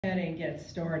Ahead and get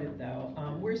started though.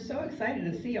 We're so excited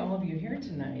to see all of you here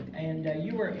tonight, and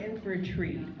you are in for a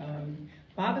treat.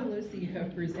 Bob and Lucy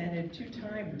have presented 2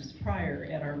 times prior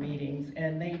at our meetings,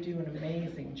 and they do an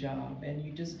amazing job, and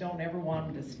you just don't ever want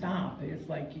them to stop. It's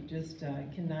like you just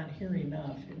cannot hear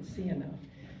enough and see enough.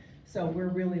 So we're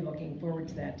really looking forward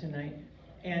to that tonight.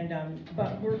 And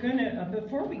but we're gonna,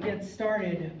 before we get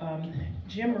started,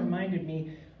 Jim reminded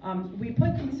me, we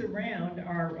put these around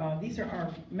our, these are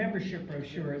our membership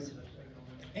brochures.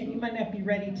 And you might not be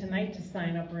ready tonight to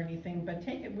sign up or anything, but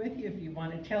take it with you if you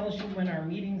want. It tells you when our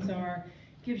meetings are,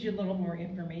 gives you a little more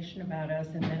information about us,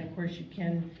 and then of course you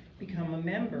can become a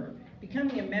member.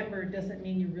 Becoming a member doesn't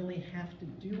mean you really have to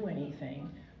do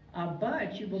anything,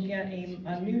 but you will get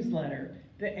a newsletter.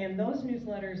 And those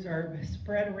newsletters are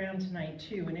spread around tonight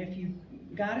too. And if you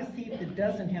got a seat that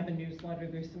doesn't have a newsletter,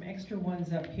 there's some extra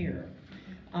ones up here.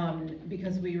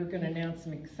 Because we were going to announce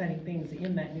some exciting things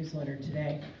in that newsletter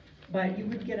today. But you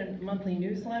would get a monthly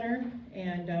newsletter,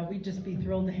 and we'd just be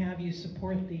thrilled to have you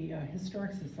support the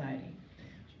Historic Society.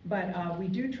 But we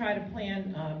do try to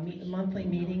plan monthly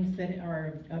meetings that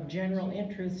are of general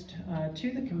interest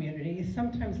to the community.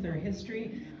 Sometimes they're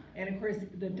history, and of course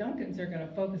the Duncans are going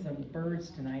to focus on the birds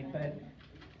tonight, but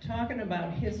talking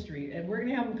about history, and we're going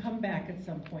to have them come back at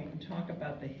some point and talk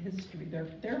about the history.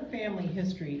 Their family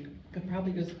history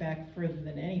probably goes back further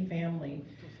than any family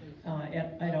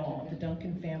at all. The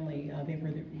Duncan family, they were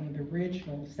one of the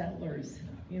original settlers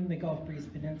in the Gulf Breeze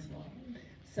Peninsula.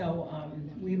 So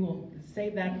we will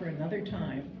save that for another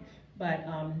time. But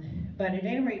at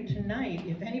any rate, tonight,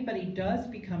 if anybody does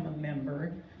become a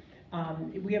member,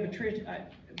 we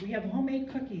have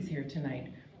homemade cookies here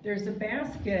tonight. There's a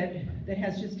basket that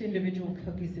has just individual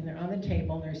cookies in there on the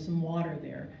table, and there's some water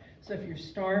there. So if you're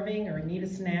starving or need a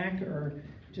snack or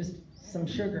just some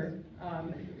sugar,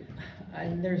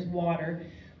 and there's water.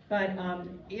 But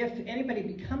if anybody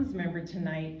becomes a member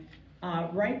tonight,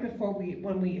 right before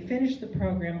when we finish the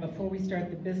program, before we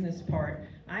start the business part,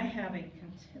 I have a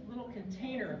little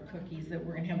container of cookies that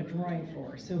we're going to have a drawing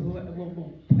for. So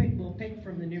we'll pick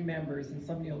from the new members, and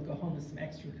somebody will go home with some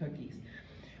extra cookies.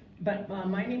 But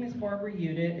my name is Barbara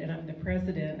Udit, and I'm the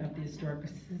president of the Historic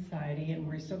Society, and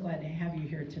we're so glad to have you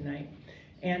here tonight.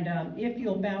 And if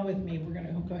you'll bow with me, we're going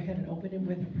to go ahead and open it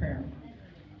with a prayer.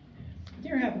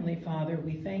 Dear Heavenly Father,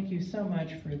 we thank you so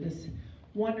much for this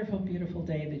wonderful, beautiful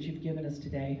day that you've given us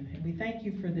today. And we thank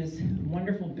you for this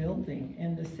wonderful building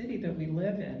and the city that we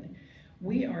live in.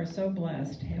 We are so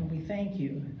blessed, and we thank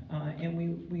you. And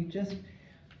we just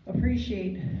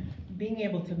appreciate being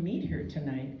able to meet here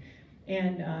tonight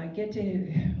and get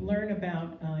to learn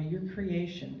about your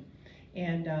creation.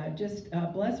 And just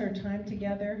bless our time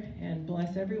together, and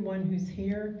bless everyone who's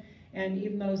here, and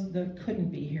even those that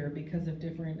couldn't be here because of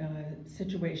different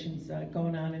situations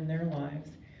going on in their lives.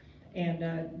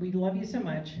 And we love you so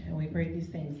much, and we pray these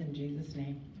things in Jesus'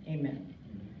 name. Amen.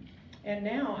 And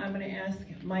now I'm going to ask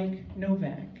Mike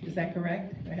Novak. Is that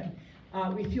correct? Go ahead.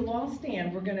 If you'll all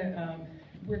stand, we're going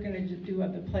to do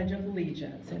the Pledge of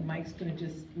Allegiance, and Mike's going to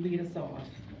just lead us off.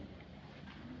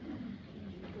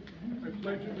 I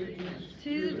pledge allegiance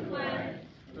to the flag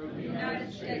of the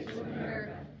United States of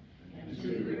America and to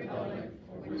the republic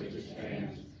for which it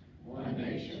stands, one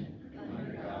nation,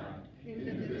 under God,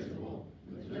 indivisible,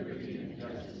 with liberty and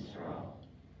justice for all.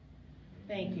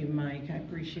 Thank you, Mike. I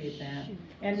appreciate that.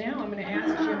 And now I'm going to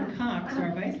ask Jim Cox,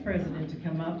 our vice president, to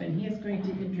come up, and he is going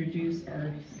to introduce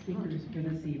our speakers for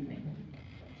this evening.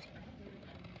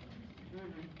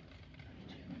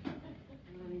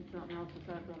 I need something else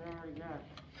besides what I already got.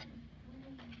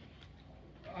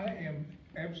 I am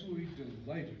absolutely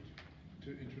delighted to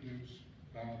introduce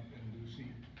Bob and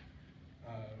Lucy.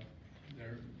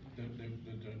 They're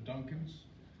the Duncans,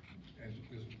 as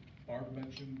Barb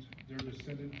mentioned, they're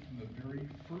descended from the very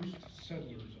first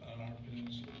settlers on our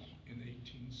peninsula in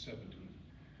 1870.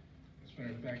 As a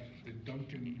matter of fact, the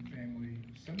Duncan family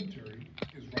cemetery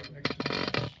is right next to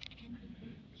the house.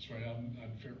 It's right on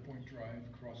Fairpoint Drive,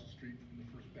 across the street from the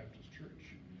First Baptist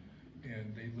Church.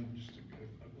 And they live just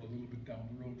a little bit down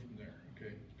the road from there,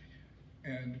 okay?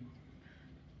 And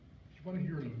if you want to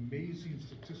hear an amazing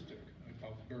statistic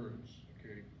about birds,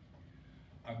 okay?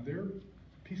 On their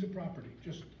piece of property,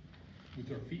 just with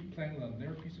their feet planted on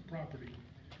their piece of property,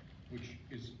 which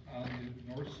is on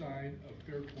the north side of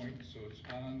Fairpoint, so it's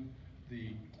on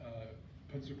the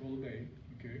Pensacola Bay,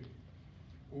 okay?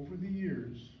 Over the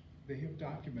years, they have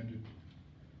documented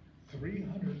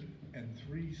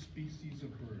 303 species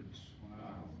of birds.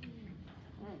 Wow.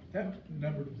 That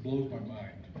number blows my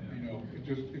mind. You know,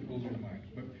 it blows my mind.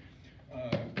 But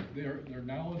their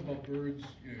knowledge about birds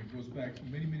goes back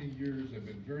many, many years. I've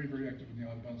been very, very active in the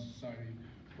Audubon Society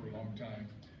long time,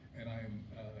 and I am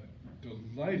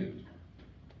delighted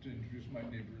to introduce my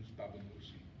neighbors, Bob and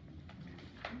Lucy.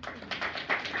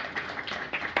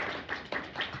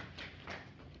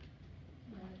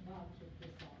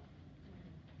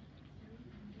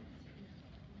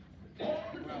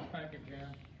 Well, thank you,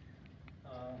 Jen.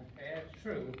 It's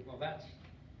true. Well, that's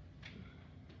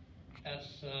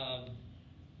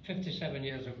 57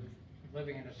 years of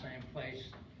living in the same place.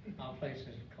 Our place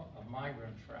is called a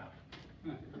migrant trap.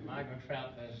 A migrant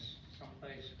trap is some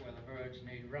place where the birds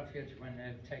need refuge when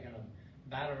they've taken a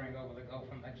battering over the Gulf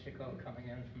of Mexico, coming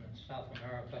in from South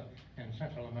America and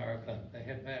Central America. They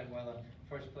hit bad weather.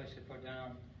 First place they put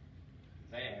down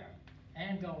there,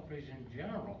 and Gulf Breeze in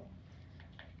general.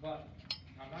 But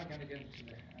I'm not going to get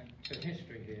into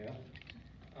history here.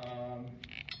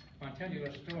 I'll tell you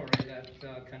a story that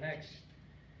connects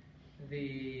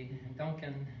the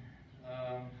Duncan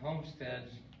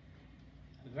homesteads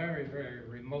very, very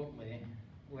remotely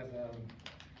with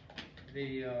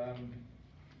the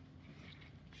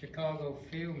Chicago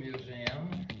Field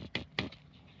Museum,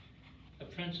 the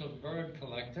Prince of Bird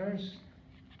Collectors,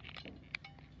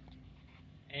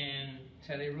 and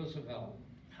Teddy Roosevelt.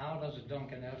 How does the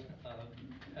Duncan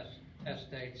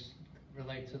estates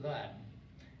relate to that?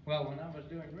 Well, when I was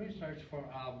doing research for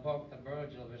our book, The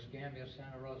Birds of Escambia,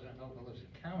 Santa Rosa, and Okaloosa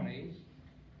Counties,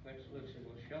 which Lucy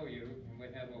will show you, and we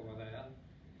have over there,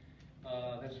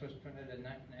 this was printed in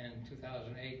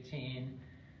 2018,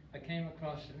 I came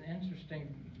across an interesting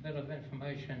bit of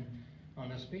information on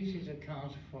the species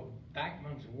accounts for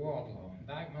Bachman's warbler.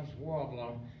 Bachman's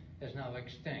warbler is now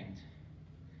extinct.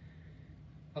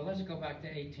 But let's go back to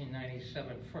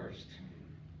 1897 first.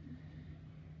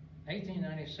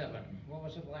 1897, what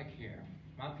was it like here?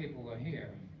 My people were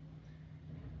here.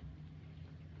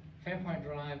 Fairpoint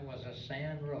Drive was a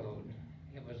sand road.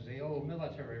 It was the old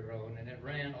military road, and it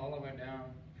ran all the way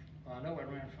down, well, I know it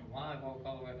ran from Live Oak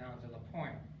all the way down to the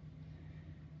point.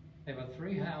 There were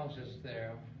 3 houses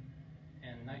there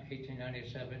in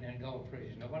 1897 in Gulf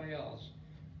Breeze, nobody else.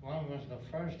 One was the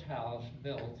first house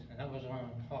built, and that was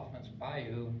on Hoffman's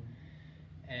Bayou,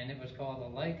 and it was called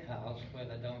the Lake House, where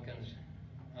the Duncans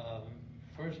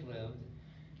first lived.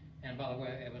 And by the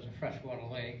way, it was a freshwater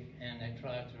lake, and they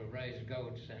tried to raise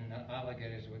goats, and the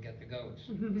alligators would get the goats.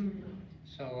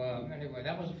 So anyway,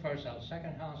 that was the first house.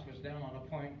 Second house was down on a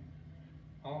point,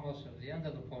 almost at the end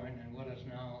of the point, and what is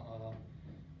now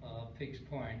Peaks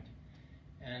Point.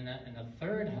 And the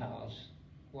third house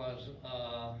was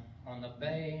on the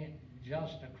bay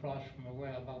just across from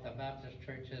where about the Baptist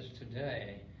church is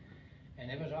today. And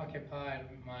it was occupied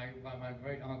by my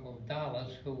great uncle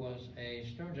Dallas, who was a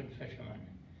sturgeon fisherman.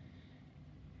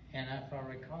 And if I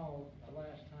recall, the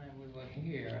last time we were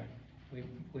here,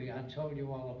 I told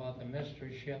you all about the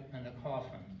mystery ship and the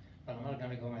coffin, but I'm not going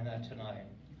to go into that tonight.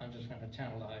 I'm just going to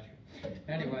tantalize you.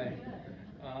 Anyway.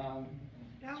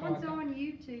 That So one's on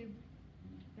YouTube.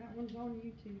 That one's on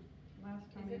YouTube.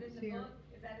 Last time Is it it was in the here. book?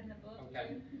 Is that in the book?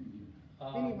 Okay.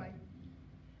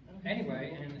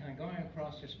 Anyway. And going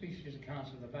across the species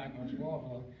accounts of the Bachman's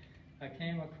warbler, I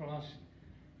came across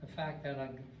the fact that a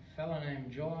fellow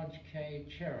named George K.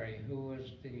 Cherry, who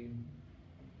was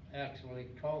actually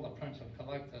called the Prince of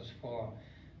Collectors for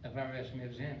the various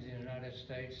museums in the United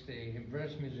States, the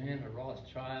British Museum, the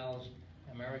Rothschilds,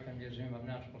 American Museum of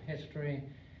Natural History.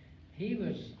 He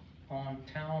was on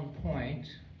Town Point,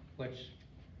 which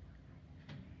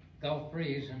Gulf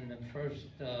Breeze, and the first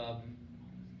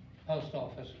post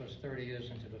office was 30 years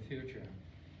into the future.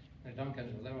 The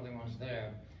Duncans were the only ones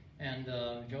there. And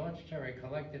George Terry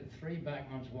collected 3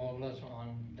 Bachman's warblers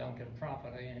on Duncan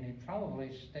property, and he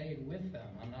probably stayed with them.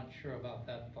 I'm not sure about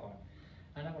that part.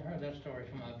 I never heard that story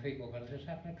from my people, but I just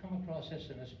happened to come across this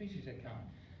in a species account.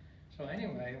 So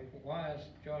anyway, why is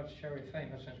George Terry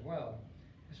famous as well,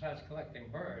 besides collecting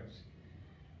birds?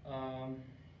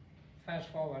 Fast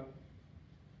forward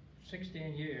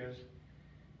 16 years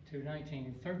to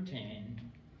 1913,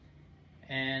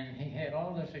 and he had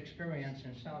all this experience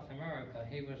in South America.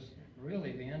 He was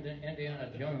really the Indiana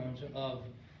Jones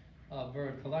of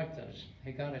bird collectors.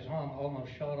 He got his arm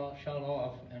almost shot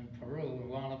off in Peru,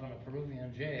 wound up in a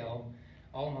Peruvian jail,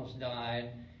 almost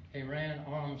died. He ran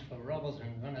arms for rebels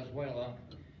in Venezuela,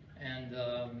 and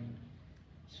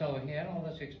so he had all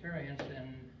this experience,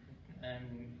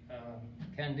 and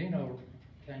Candido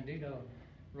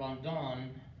Rondon,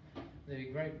 the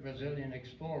great Brazilian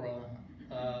explorer,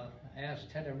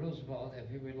 asked Teddy Roosevelt if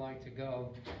he would like to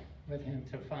go with him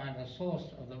to find the source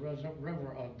of the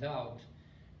River of Doubt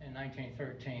in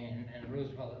 1913, and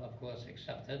Roosevelt, of course,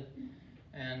 accepted.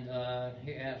 And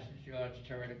he asked George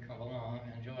Terry to come along,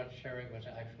 and George Terry was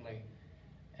actually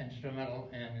instrumental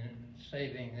in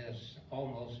saving this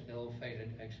almost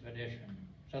ill-fated expedition.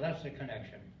 So that's the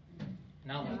connection.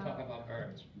 Now let's talk about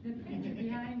birds. The picture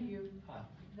behind you, Ah.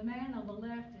 the man on the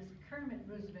left is Kermit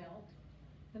Roosevelt.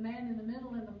 The man in the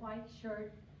middle in the white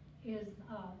shirt is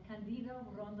Candido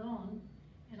Rondon,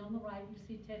 and on the right you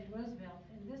see Teddy Roosevelt.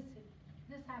 And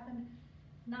this happened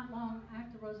not long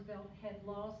after Roosevelt had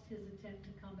lost his attempt to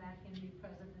come back and be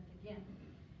president again.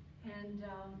 And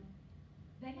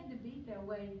they had to beat their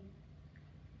way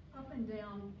up and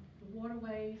down the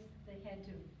waterways. They had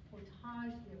to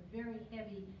portage their very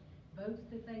heavy boats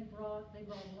that they brought. They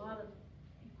brought a lot of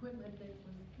equipment that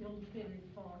was ill-fitted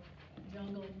for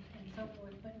jungle and so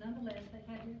forth, but nonetheless, they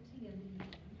had their tea in the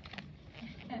evening.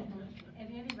 And at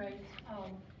any rate,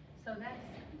 so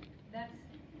that's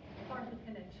part of the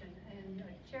connection. And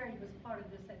Cherry was part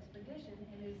of this expedition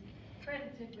and is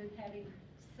credited with having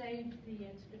saved the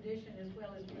expedition as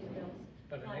well as Roosevelt's.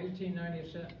 But in life.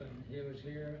 1897, he was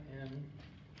here in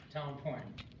Town Point.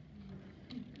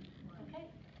 Okay,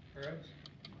 Birds?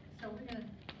 so we're going to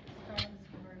start with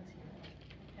some birds here,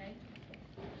 okay?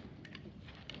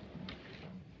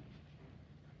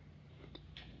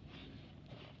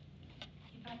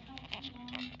 If I talk too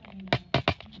long,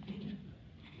 let me know.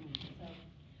 So,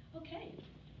 okay,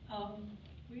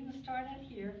 we're going to start out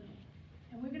here,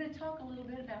 and we're going to talk a little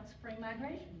bit about spring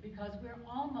migration, because we're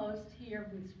almost here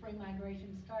with spring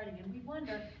migration starting, and we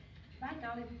wonder, by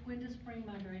golly, when does spring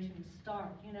migration start,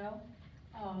 you know?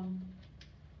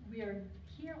 We are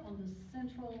here on the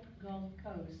central Gulf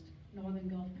Coast, northern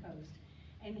Gulf Coast,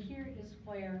 and here is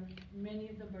where many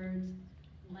of the birds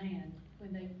land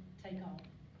when they take off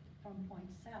from Point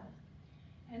South.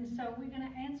 And so we're going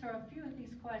to answer a few of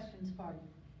these questions for you.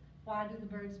 Why do the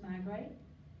birds migrate?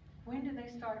 When do they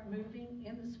start moving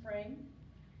in the spring?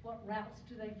 What routes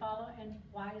do they follow? And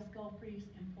why is Gulf breeze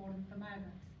important for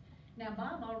migrants? Now,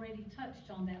 Bob already touched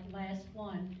on that last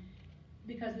one,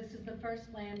 because this is the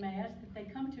first landmass that they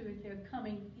come to if they're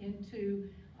coming into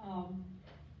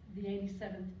the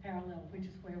 87th parallel, which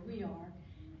is where we are.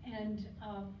 And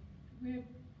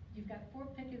you've got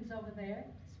Fort Pickens over there,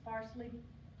 sparsely,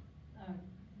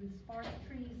 with sparse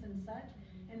trees and such.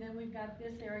 And then we've got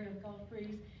this area of Gulf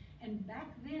breeze. And back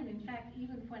then, in fact,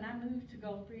 even when I moved to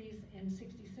Gulf breeze in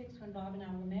 '66, when Bob and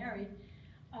I were married,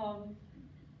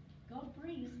 Gulf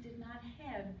breeze did not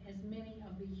have as many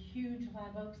of the huge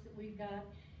live oaks that we've got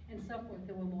and so forth.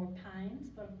 There were more pines,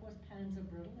 but of course pines are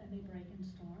brittle and they break in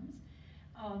storms.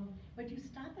 But you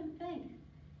stop and think,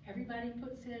 everybody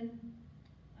puts in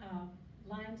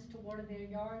lines to water their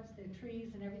yards, their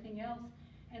trees and everything else.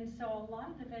 And so a lot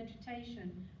of the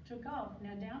vegetation took off.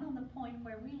 Now down on the point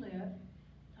where we live,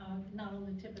 not on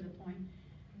the tip of the point,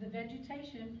 the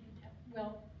vegetation,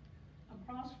 well,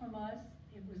 across from us,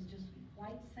 it was just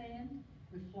white sand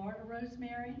with Florida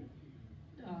rosemary,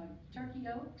 turkey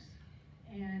oaks,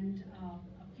 and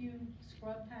a few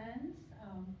scrub pines,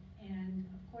 and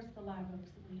of course the live oaks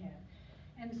that we have.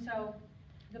 And so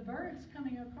the birds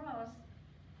coming across,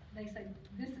 they say,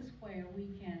 this is where we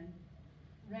can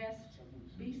rest,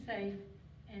 be safe,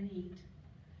 and eat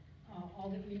all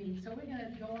that we need. So we're going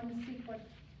to go on and see what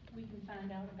we can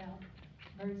find out about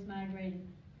birds migrating.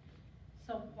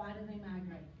 So why do they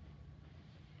migrate?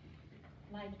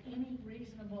 Like any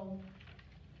reasonable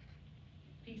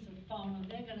piece of fauna,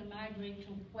 they're going to migrate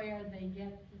to where they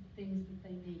get the things that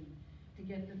they need, to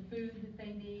get the food that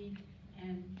they need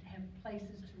and have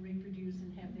places to reproduce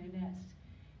and have their nest.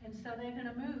 And so they're going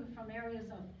to move from areas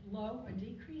of low or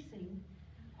decreasing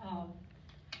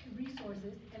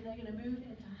resources, and they're going to move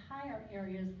into higher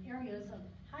areas of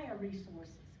higher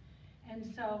resources. And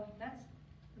so that's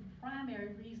the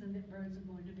primary reason that birds are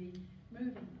going to be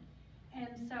moving. And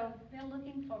so they're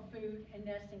looking for food and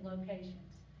nesting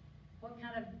locations. What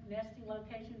kind of nesting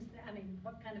locations? I mean,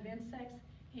 what kind of insects?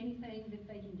 Anything that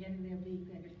they can get in their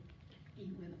beak, they're going to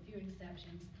eat, with a few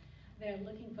exceptions. They're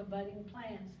looking for budding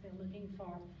plants. They're looking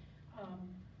for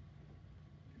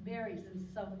berries and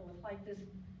so forth, like this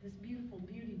beautiful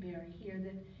beauty berry here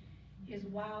that is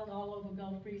wild all over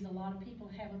Gulf breeze. A lot of people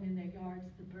have them in their yards.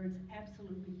 The birds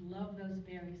absolutely love those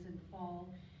berries in the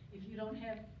fall. If you don't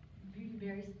have beauty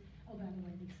berries, oh, by the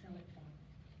way, they sell it for,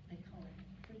 they call it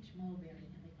French mulberry,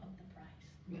 and they up the price.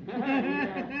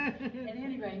 At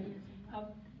any rate,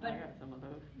 but I got some of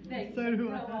those. they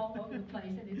grow all over the place,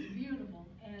 and it's beautiful,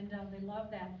 and they love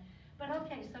that. But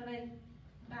okay, so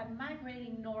by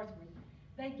migrating northward,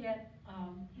 they get,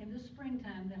 in the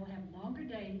springtime, they'll have longer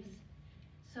days,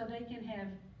 so they can have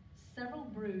several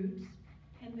broods,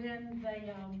 and then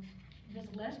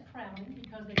there's less crowding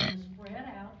because they're going to spread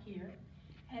out here,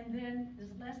 and then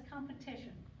there's less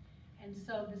competition, and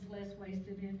so there's less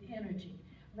wasted in energy.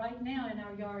 Right now in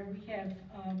our yard, we have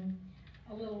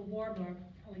a little warbler,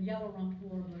 a yellow-rumped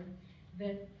warbler,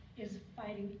 that is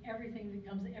fighting everything that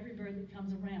comes, every bird that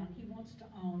comes around. He wants to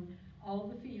own all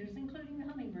of the feeders, including the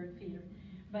hummingbird feeder,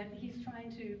 but he's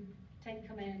trying to take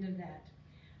command of that.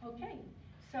 Okay,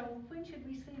 so when should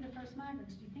we see the first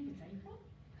migrants? Do you think it's April?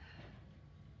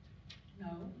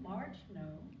 No. March?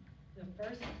 No. The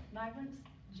first migrants,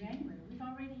 January. We've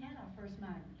already had our first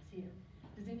migrants here.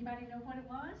 Does anybody know what it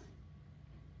was?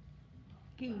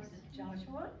 Geese.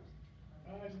 Joshua?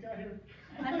 I just got here.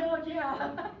 I know,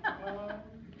 yeah.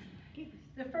 Geese.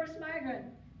 The first migrant.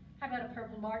 How about a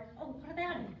purple mark? Oh, what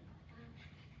about it?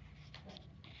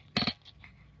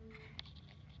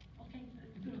 Okay,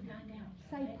 you're gonna find out.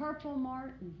 Say okay? purple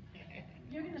martin.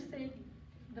 You're gonna see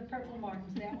the purple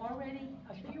martins. They're already,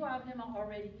 a few of them are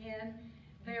already in.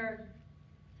 They're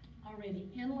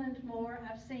already inland more.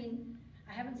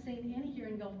 I haven't seen any here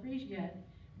in Gulf Breeze yet,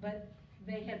 but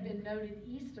they have been noted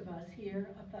east of us here,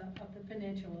 up the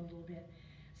peninsula a little bit.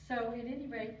 So at any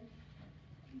rate,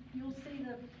 you'll see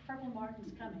the purple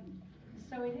martins coming.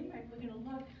 So at any rate, we're gonna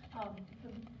look,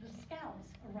 the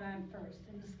scouts arrive first,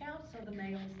 and the scouts are the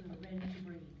males that are ready to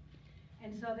breed.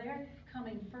 And so they're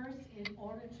coming first in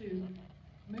order to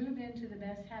move into the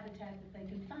best habitat that they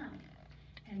can find.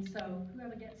 And so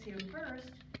whoever gets here first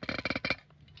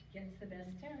gets the best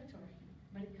territory,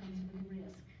 but it comes with a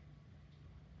risk.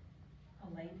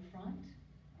 A late front,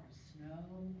 or snow,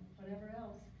 whatever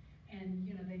else, and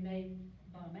you know, they may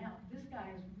bum out. This guy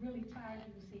is really tired.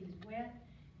 You can see he's wet,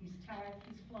 he's tired,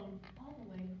 he's flown all the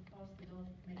way across the Gulf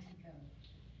of Mexico.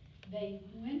 They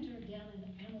winter down in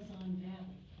the Amazon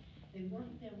Valley. They work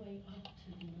their way up to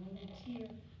the northern tier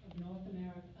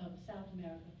of South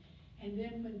America. And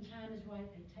then when time is right,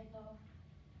 they take off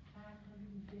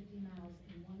 550 miles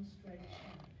in one straight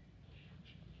shot.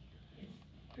 It's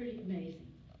pretty amazing.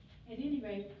 At any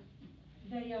rate,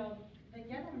 they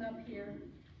get on up here.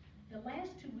 The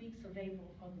last 2 weeks of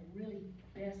April are the really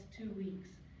best 2 weeks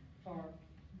for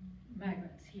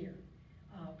migrants here,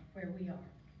 where we are.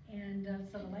 And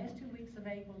so the last 2 weeks of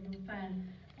April, you'll find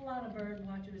a lot of bird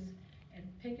watchers and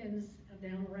pickens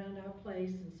down around our place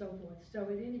and so forth. So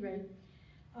at any rate,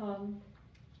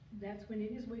 that's when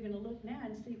it is. We're going to look now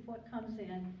and see what comes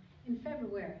in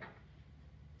February.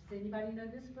 Does anybody know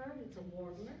this bird? It's a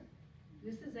warbler.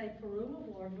 This is a parula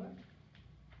warbler.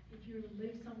 If you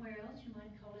live somewhere else, you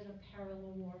might call it a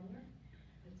parula warbler.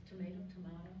 It's tomato,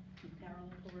 parula,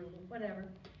 parula, whatever.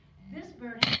 This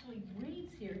bird actually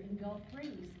breeds here in Gulf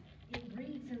Breeze. It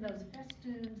breeds in those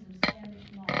festoons of Spanish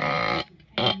moss.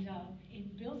 And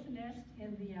it builds a nest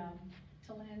in the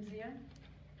Tillandsia.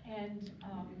 And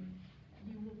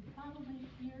you will probably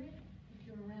hear it if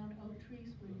you're around oak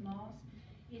trees with moss.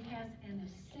 It has an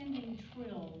ascending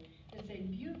trill. It's a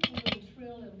beautiful little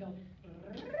trill. It'll go.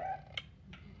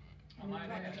 I might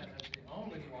add that it's the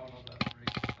only warbler that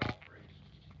breeds Gulf Breeze.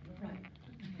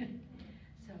 Right.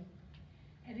 So,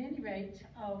 at any rate,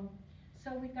 so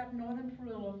we've got northern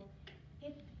parula.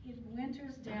 It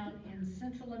winters down in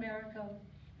Central America.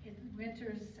 It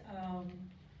winters a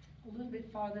little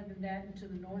bit farther than that into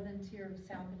the northern tier of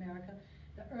South America.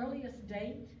 The earliest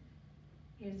date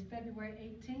is February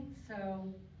 18th,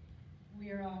 so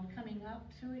we're coming up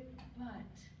to it,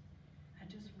 but I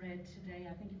just read today,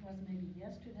 I think it was maybe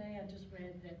yesterday, I just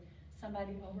read that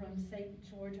somebody over on St.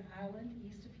 George Island,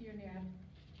 east of here near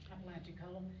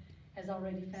Apalachicola, has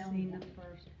already found Seen them them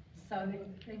first. So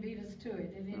they beat us to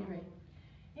it at any rate.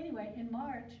 Anyway, in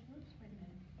March, whoops, wait a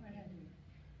minute, what did I do?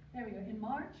 There we go. In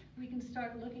March, we can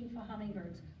start looking for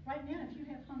hummingbirds. Right now, if you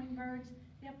have hummingbirds,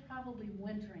 they're probably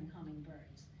wintering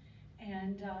hummingbirds.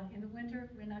 And in the winter,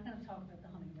 we're not going to talk about the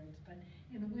hummingbirds, but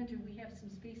in the winter, we have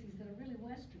some species that are really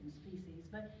western species.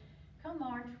 But come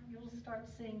March, you'll start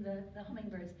seeing the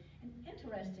hummingbirds. And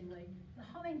interestingly, the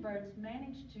hummingbirds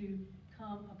manage to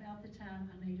come about the time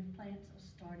our native plants are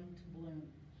starting to bloom.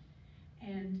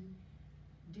 And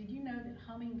did you know that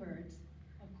hummingbirds,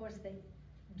 of course, they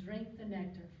drink the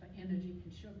nectar for energy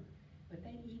and sugar, but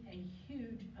they eat a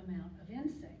huge amount of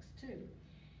insects too.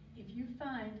 If you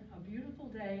find a beautiful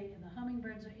day and the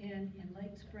hummingbirds are in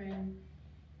late spring,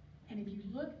 and if you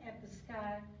look at the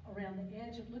sky around the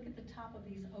edge, look at the top of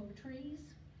these oak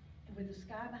trees, and with the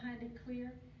sky behind it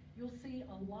clear, you'll see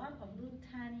a lot of little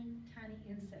tiny, tiny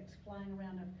insects flying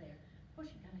around up there. Of course,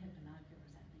 you gotta have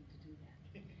binoculars, I think, to do that.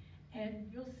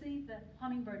 And you'll see the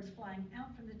hummingbirds flying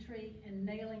out from the tree and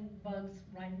nailing bugs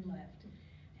right and left.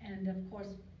 And of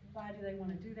course, why do they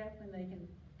want to do that when they can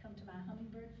come to my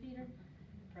hummingbird feeder?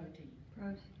 Protein.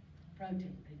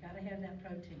 Protein. They've got to have that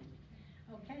protein.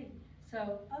 Okay,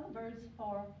 so other birds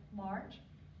for March.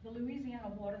 The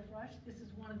Louisiana water thrush. This is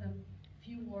one of the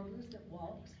few warblers that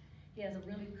walks. He has a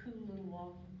really cool little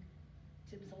walk,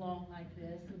 tips along like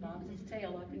this, and bobs his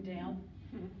tail up and down.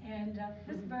 And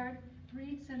this bird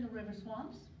breeds in the river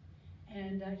swamps,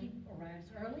 and he arrives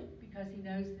early because he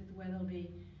knows that the weather will be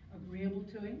agreeable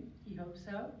to him. He hopes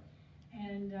so.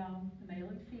 And the male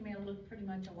and female look pretty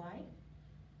much alike.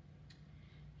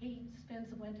 He spends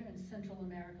the winter in Central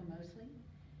America mostly.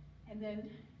 And then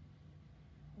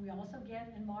we also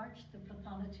get in March the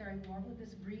planetary warbler.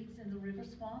 This breeds in the river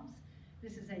swamps.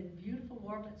 This is a beautiful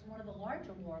warbler. It's one of the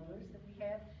larger warblers that we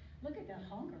have. Look at that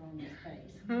honker on his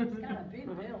face. He's got a big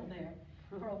bill there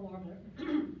for a warbler.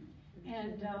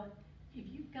 And if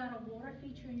you've got a water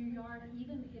feature in your yard,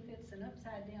 even if it's an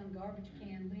upside down garbage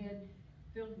can lid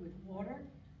filled with water,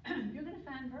 you're going to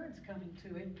find birds coming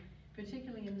to it,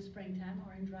 particularly in the springtime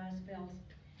or in dry spells.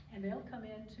 And they'll come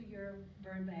into your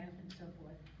bird bath and so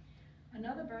forth.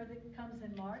 Another bird that comes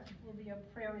in March will be a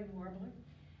prairie warbler.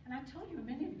 And I told you a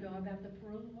minute ago about the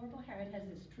parula warbler, how it has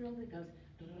this trill that goes.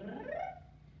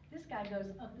 This guy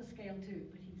goes up the scale too,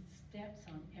 but he steps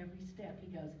on every step.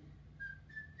 He goes,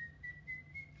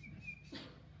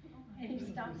 and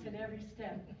he stops at every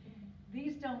step.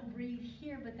 These don't breed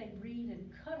here, but they breed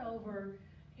in cut-over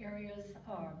areas.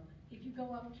 If you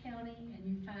go up county and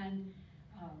you find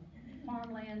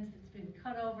farmlands that's been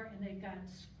cut over and they've got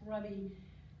scrubby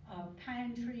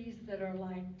pine trees that are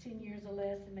like 10 years or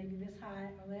less and maybe this high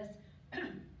or less,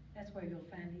 that's where you'll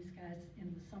find these guys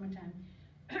in the summertime.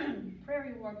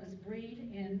 Prairie warblers breed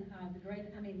in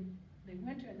they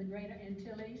winter in the greater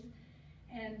Antilles,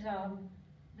 and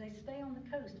they stay on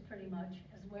the coast pretty much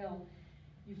as well.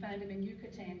 You find them in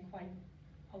Yucatan quite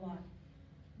a lot.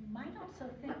 You might also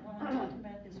think, while I'm talking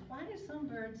about this, why do some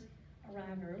birds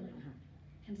arrive early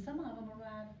and some of them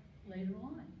arrive later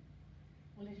on?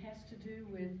 Well, it has to do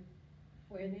with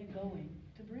where they're going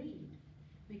to breed.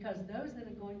 Because those that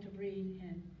are going to breed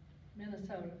in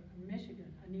Minnesota, or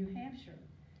Michigan, or New Hampshire,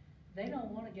 they don't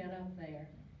want to get up there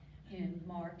in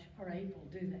March or April,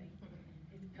 do they?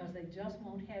 It's because they just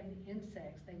won't have the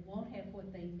insects. They won't have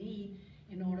what they need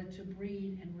in order to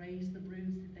breed and raise the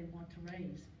broods that they want to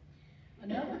raise.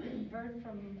 Another bird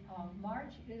from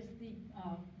March is the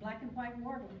black and white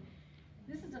warbler.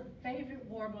 This is a favorite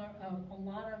warbler of a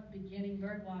lot of beginning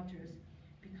bird watchers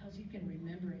because you can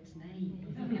remember its name.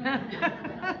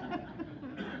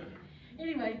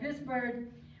 Anyway, this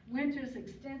bird winters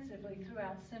extensively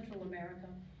throughout Central America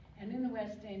and in the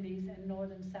West Indies and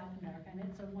northern South America, and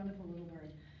it's a wonderful little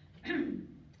bird.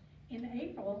 In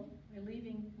April, we're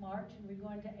leaving March and we're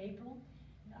going to April.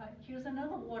 Here's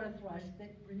another water thrush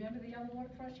that, remember the other water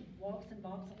thrush? He walks and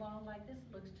bops along like this,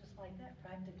 looks just like that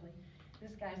practically.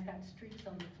 This guy's got streaks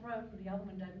on the throat and the other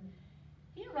one doesn't.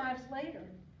 He arrives later.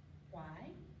 Why?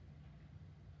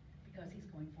 Because he's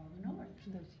going farther north.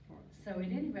 So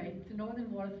at any rate, the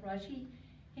northern water thrush, he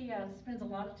spends a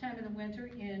lot of time in the winter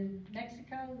in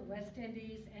Mexico, the West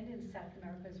Indies, and in South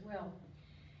America as well.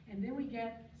 And then we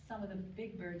get some of the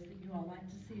big birds that you all like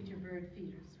to see at your bird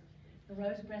feeders. The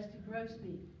rose-breasted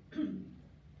grosbeak.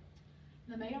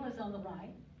 The male is on the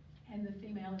right, and the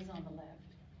female is on the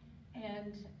left.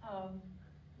 And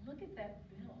look at that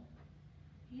bill.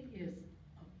 It is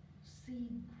a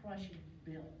seed-crushing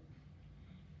bill.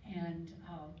 And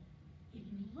if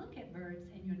you look at birds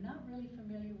and you're not really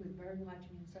familiar with bird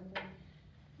watching and so forth,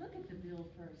 look at the bill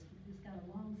first. It's got a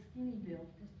long, skinny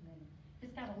bill. Just a minute.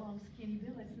 It's got a long, skinny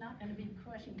bill. It's not going to be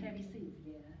crushing heavy seeds.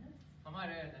 Yes. I might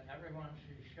add that everyone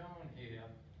she's shown here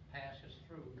passes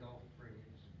through Gulf Breeze.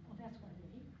 Well, that's what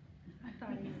it is. I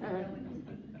thought he said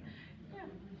yeah.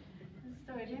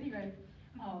 So at any rate,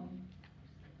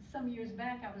 some years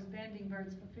back I was banding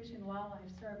birds for Fish and Wildlife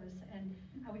Service, and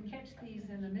I would catch these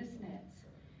in the mist nets,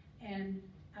 and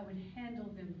I would handle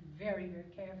them very, very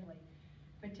carefully,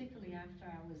 particularly after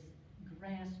I was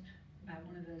grasped by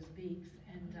one of those beaks,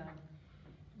 and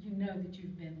you know that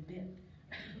you've been bit.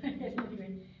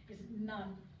 Anyway, it's not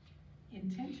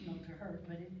intentional to hurt,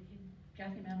 but it got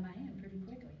him out of my hand pretty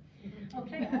quickly.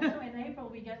 Okay, also in April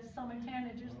we get summer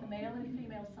tanagers, the male and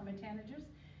female summer tanagers.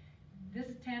 This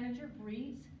tanager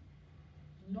breeds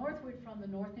northward from the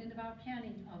north end of our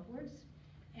county upwards,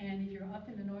 and if you're up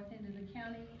in the north end of the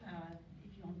county,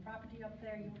 if you own property up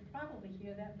there, you would probably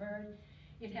hear that bird.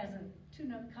 It has a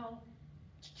two-note call,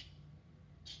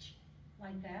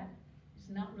 like that. It's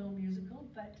not real musical,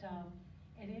 but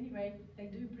at any rate, they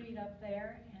do breed up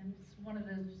there, and it's one of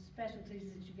the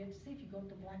specialties that you get to see. If you go up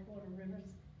to Blackwater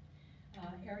Rivers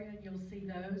area, you'll see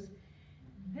those.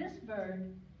 This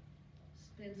bird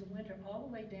spends the winter all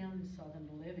the way down in southern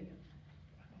Bolivia.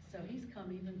 So he's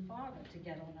come even farther to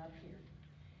get on up here.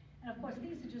 And of course,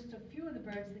 these are just a few of the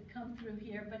birds that come through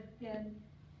here, but then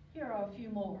here are a few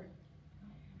more.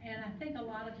 And I think a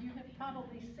lot of you have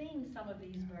probably seen some of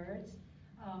these birds,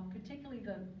 particularly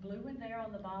the blue one there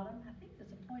on the bottom. I think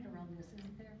there's a pointer on this,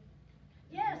 isn't there?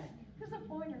 Yes, there's a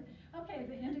pointer. Okay,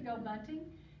 the indigo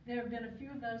bunting. There have been a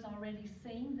few of those already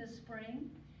seen this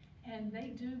spring, and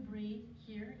they do breed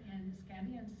here in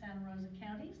Escambia and Santa Rosa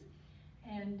counties.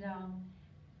 And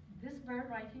this bird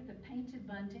right here, the painted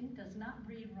bunting, does not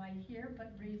breed right here,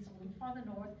 but breeds a little farther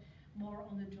north, more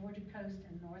on the Georgia coast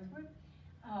and northward.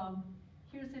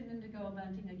 Here's an indigo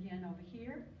bunting again over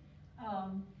here.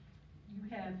 You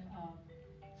have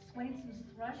Swainson's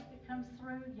thrush that comes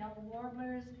through, yellow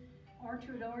warblers,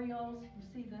 orchard orioles. You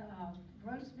see the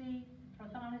grosbeak,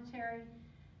 prothonotary,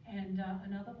 and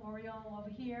another oriole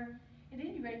over here. At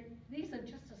any rate, these are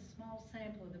just a small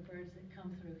sample of the birds that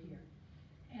come through here.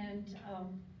 And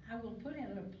I will put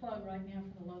in a plug right now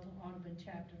for the local Audubon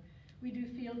chapter. We do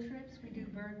field trips, we do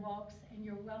bird walks, and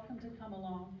you're welcome to come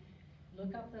along.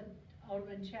 Look up the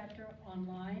Audubon chapter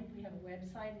online. We have a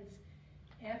website. It's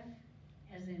F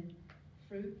as in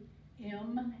fruit,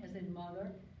 M as in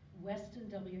mother, Weston,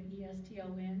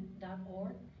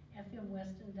 WESTON.org,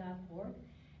 fmweston.org.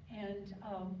 And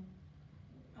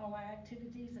all our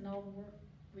activities and all the work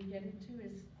we get into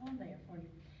is on there for you.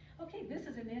 Okay, this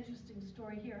is an interesting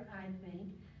story here, I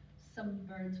think. Some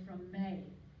birds from May.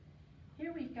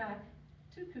 Here we've got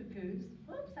two cuckoos.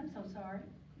 Oops, I'm so sorry.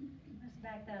 Let's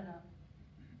back that up.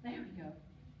 There we go.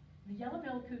 The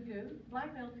yellow-billed cuckoo,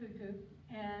 black-billed cuckoo,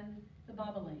 and the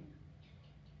bobolink.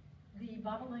 The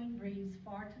bobolink breeds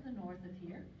far to the north of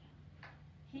here.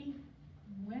 He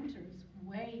winters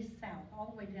way south, all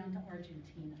the way down to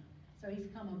Argentina. So he's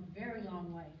come a very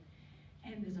long way.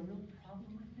 And there's a real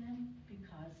problem with them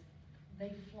because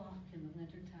they flock in the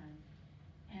wintertime.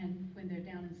 And when they're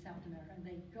down in South America, and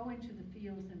they go into the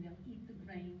fields and they'll eat the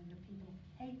grain, and the people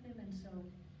hate them, and so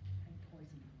they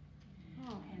poison them.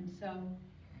 Oh. And so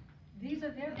these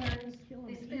are their birds.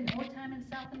 They spend more time in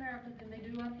South America than they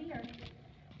do up here,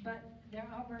 but there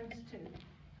are birds too.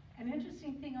 An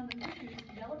interesting thing on the cuckoos,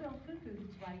 the yellow-billed cuckoo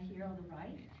that's right here on the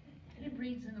right, it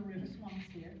breeds in the river swamps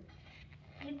here.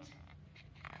 It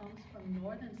comes from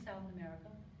northern South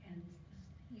America and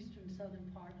eastern southern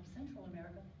part of Central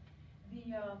America.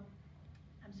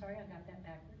 I'm sorry, I got that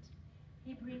backwards.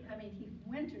 He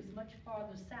winters much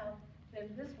farther south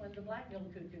than this one, the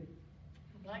black-billed cuckoo.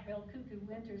 The black-billed cuckoo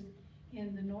winters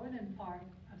in the northern part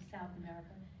of South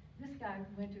America. This guy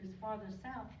winters farther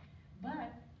south,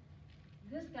 but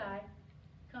this guy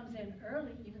comes in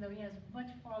early, even though he has much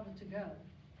farther to go,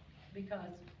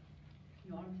 because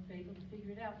you ought to be able to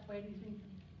figure it out. Where do you think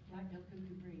the black-billed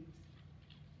cuckoo breeds?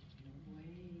 Way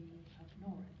up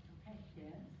north. Okay,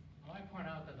 yes? Well, I point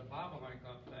out that the bobolink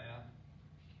up there,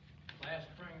 last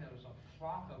spring there was a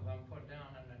flock of them put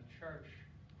down in the church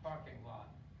parking lot.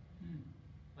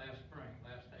 Last spring,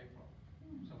 last April.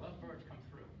 So those birds come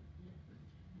through.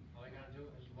 All you gotta do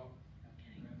is look.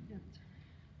 Okay.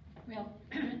 Well,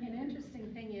 an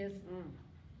interesting thing is,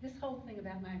 this whole thing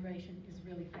about migration is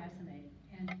really fascinating.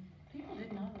 And people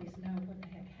didn't always know what the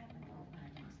heck happened to the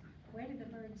migrants. Where did the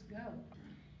birds go?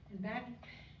 And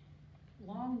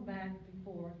long back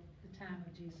before the time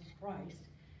of Jesus Christ,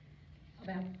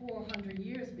 about 400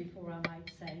 years before, I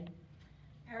might say,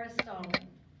 Aristotle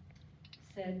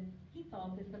said he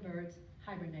thought that the birds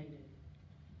hibernated.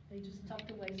 They just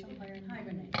tucked away somewhere and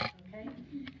hibernated, okay?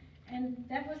 And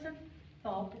that was a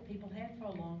thought that people had for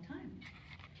a long time.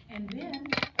 And then, in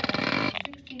the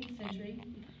 16th century,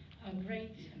 a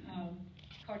great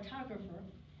cartographer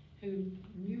who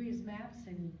knew his maps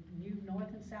and knew North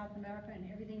and South America and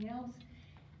everything else,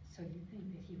 so you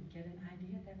think that he would get an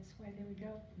idea that's where they would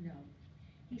go? No.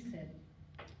 He said,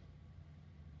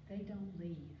 they don't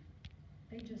leave.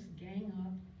 They just gang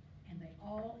up, and they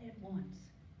all at once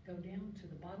go down to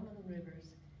the bottom of the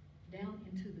rivers, down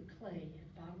into the clay at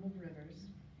the bottom of rivers,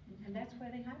 and that's where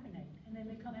they hibernate, and then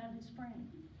they come out in spring.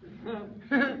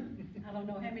 I don't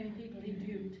know how many people he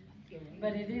duped,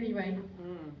 but at any rate,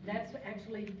 that's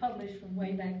actually published from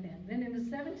way back then. Then in the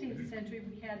 17th century,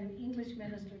 we had an English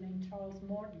minister named Charles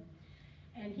Morton,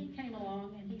 and he came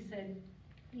along and he said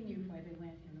he knew where they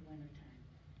went in the wintertime.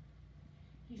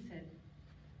 He said,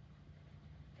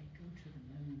 they go to the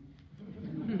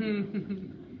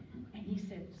moon. And he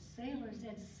said, sailors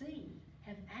at sea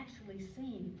have actually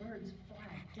seen birds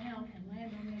fly down and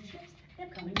land on their ships. They're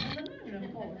coming from the moon,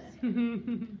 of course.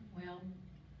 Well,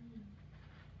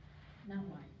 not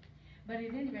right. But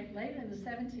at any rate, later in the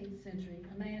 17th century,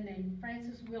 a man named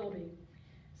Francis Willoughby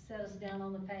set us down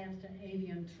on the path to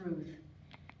avian truth.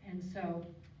 And so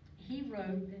he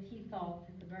wrote that he thought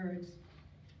that the birds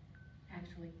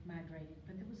actually migrated,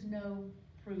 but there was no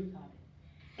proof of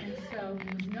it. And so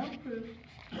there was no proof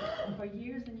for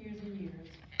years and years and years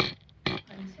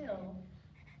until,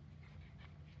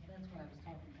 that's what I was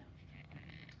talking about.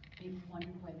 People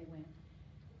wondered where they went.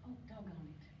 Oh, doggone it.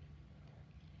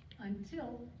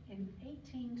 Until in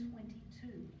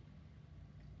 1822,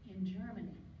 in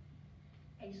Germany,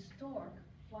 a stork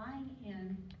flying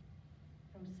in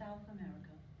from South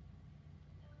America,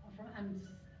 or from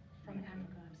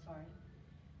Africa, I'm sorry,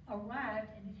 arrived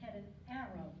and it had an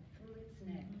arrow through its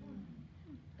neck.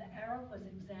 The arrow was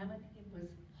examined. It was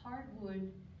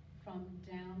hardwood from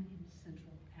down in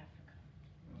Central Africa.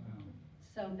 Wow.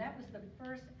 So that was the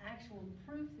first actual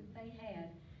proof that they had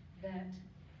that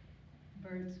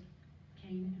birds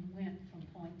came and went from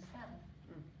point south.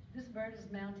 This bird is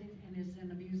mounted and is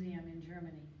in a museum in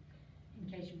Germany, in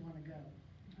case you want to go,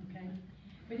 okay?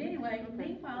 But anyway,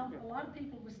 meanwhile, a lot of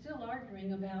people were still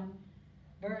arguing about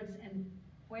birds and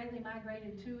where they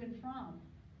migrated to and from.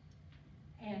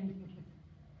 And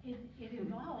it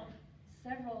involved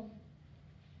several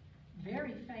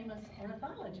very famous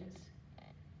ornithologists.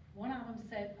 One of them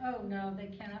said, oh no, they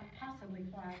cannot possibly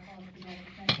fly across the Gulf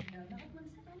of Mexico. Another one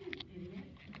said, oh, you idiot.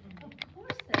 Of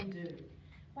course they do.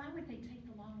 Why would they take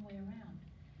the long way around?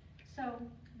 So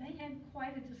they had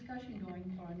quite a discussion going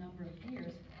for a number of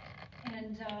years.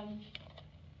 And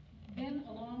then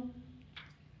along,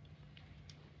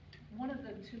 one of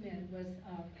the two men was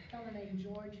a fellow named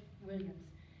George Williams.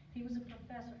 He was a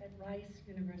professor at Rice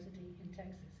University in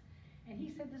Texas. And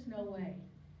he said there's no way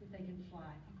that they can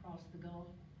fly across the Gulf.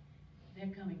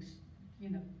 They're coming,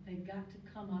 they've got to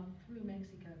come up through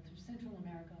Mexico, through Central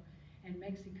America and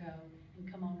Mexico,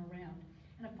 and come on around.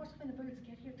 And of course, when the birds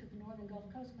get here to the northern Gulf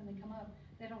Coast, when they come up,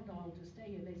 they don't all just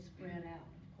stay here, they spread out,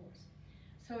 of course.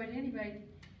 So at any rate,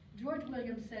 George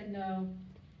Williams said no,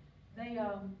 they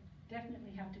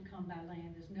definitely have to come by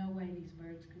land. There's no way these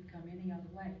birds could come any other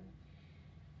way.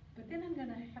 But then I'm going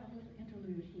to have a little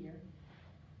interlude here.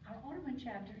 Our Audubon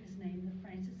chapter is named the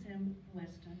Francis M.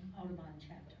 Weston Audubon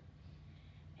chapter.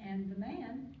 And the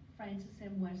man, Francis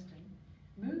M. Weston,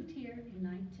 moved here in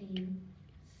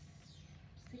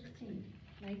 1916.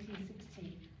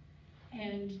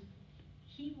 And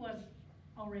he was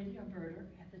already a birder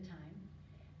at the time.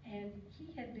 And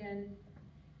he had been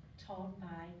taught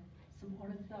by some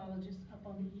ornithologists up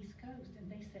on the East Coast. And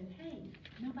they said, hey,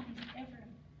 nobody's ever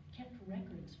kept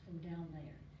records from down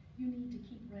there. You need to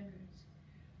keep records.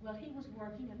 Well, he was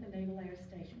working at the Naval Air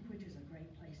Station, which is a great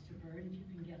place to bird if you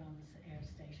can get on this air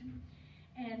station.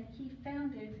 And he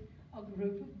founded a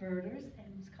group of birders,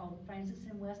 and it's called the Francis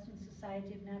M. Weston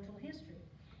Society of Natural History.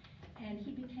 And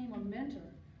he became a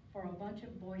mentor for a bunch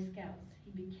of Boy Scouts. He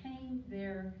became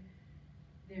their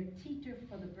teacher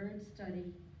for the bird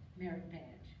study merit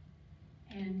badge.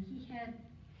 And he had,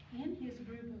 in his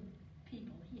group of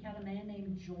people, he had a man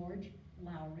named George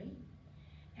Lowry,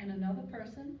 and another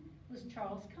person was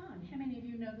Charles Kahn. How many of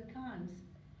you know the Kahns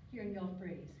here in Gulf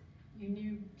Breeze? You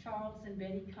knew Charles and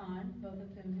Betty Kahn, both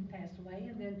of them had passed away,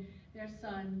 and then their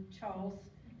son, Charles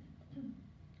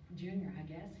Jr., I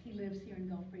guess. He lives here in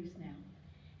Gulf Breeze now.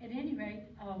 At any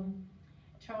rate,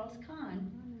 Charles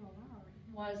Kahn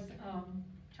was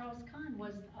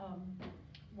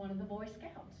one of the Boy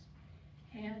Scouts.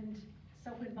 And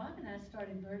so when Bob and I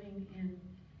started birding in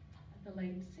the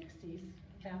late 60s,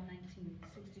 about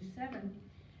 1967,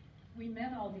 we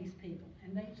met all these people,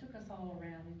 and they took us all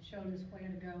around and showed us where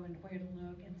to go and where to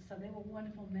look, and so they were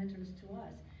wonderful mentors to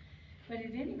us. But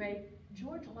at any rate,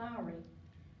 George Lowry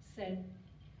said,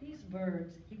 these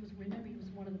birds, remember he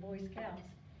was one of the Boy Scouts.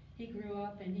 He grew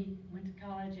up and he went to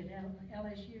college at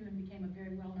LSU and became a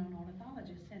very well-known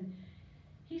ornithologist. And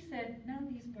he said, no,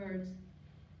 these birds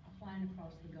are flying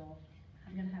across the Gulf.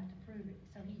 I'm going to have to prove it.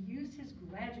 So he used his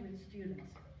graduate students,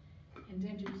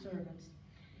 indentured servants.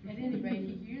 At any rate,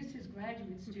 he used his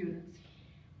graduate students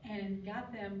and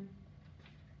got them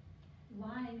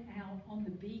lying out on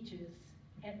the beaches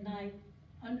at night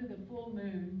under the full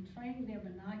moon, training their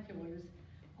binoculars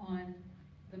on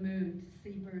the moon to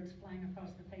see birds flying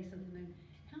across the face of the moon.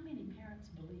 How many parents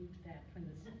believed that when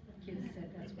the kids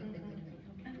said that's what they were doing?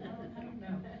 Okay, I don't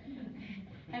know.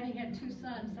 Having had two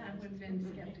sons, I would have been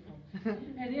skeptical.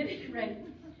 At any rate,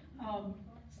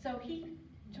 so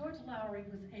George Lowry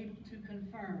was able to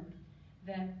confirm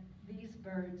that these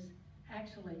birds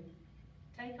actually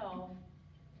take off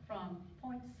from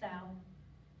points south,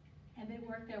 and they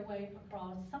work their way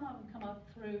across. Some of them come up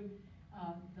through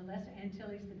the Lesser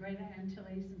Antilles, the Greater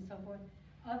Antilles, and so forth.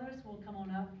 Others will come on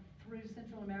up through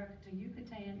Central America to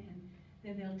Yucatan, and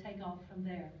then they'll take off from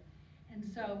there. And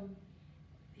so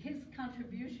his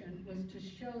contribution was to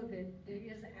show that there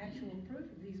is actual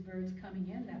proof of these birds coming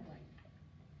in that way.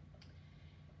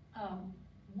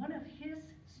 one of his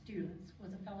students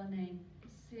was a fellow named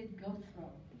Sid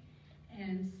Gothrow.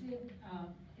 And Sid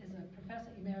is a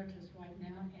professor emeritus right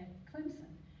now at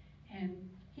Clemson. And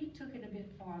he took it a bit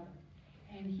farther.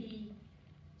 And he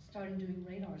started doing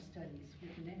radar studies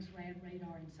with NexRad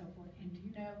radar and so forth. And do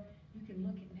you know, you can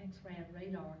look at NexRad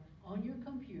radar on your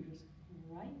computers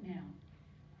right now.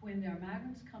 When there are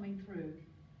migrants coming through,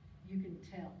 you can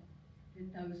tell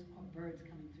that those are birds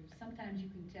coming through. Sometimes you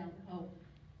can tell, oh,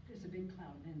 there's a big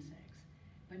cloud of insects.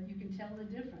 But you can tell the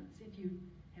difference if you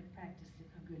have practiced it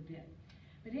a good bit.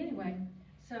 But anyway,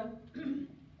 so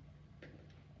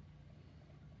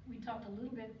we talked a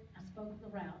little bit, I spoke of the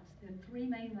routes. There are three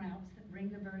main routes that bring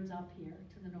the birds up here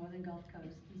to the northern Gulf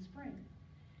Coast in spring.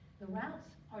 The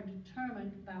routes are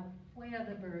determined by where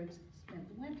the birds spent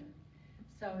the winter.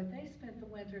 So if they spent the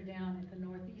winter down at the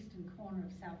northeastern corner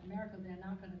of South America, they're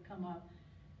not going to come up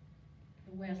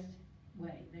the west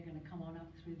way. They're going to come on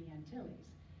up through the Antilles.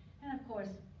 And of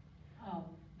course,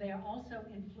 they are also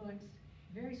influenced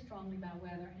very strongly by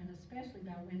weather and especially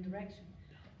by wind direction.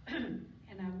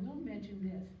 And I will mention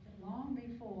this, that long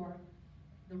before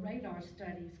the radar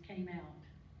studies came out,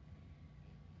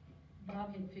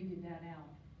 Bob had figured that out.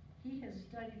 He has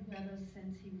studied weather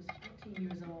since he was 14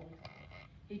 years old.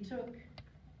 He took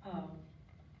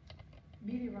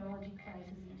meteorology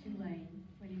classes in Tulane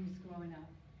when he was growing up.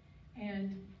 And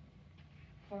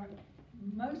for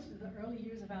most of the early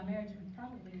years of our marriage, and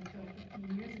probably until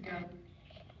 15 years ago,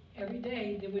 every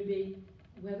day there would be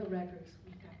weather records.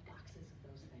 We've got boxes of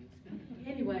those things.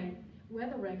 Anyway,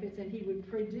 weather records, and he would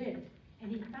predict.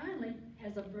 And he finally,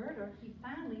 as a birder, he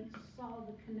finally saw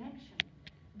the connection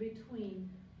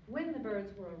between when the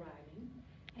birds were arriving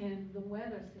and the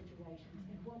weather situations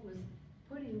and what was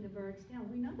putting the birds down.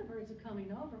 We know the birds are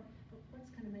coming over, but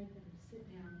what's going to make them sit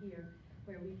down here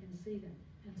where we can see them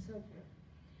and so forth.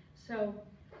 So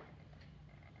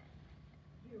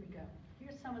here we go.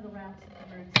 Here's some of the routes that the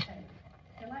birds take.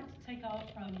 They like to take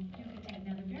off from Yucatan.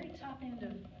 Now the very top end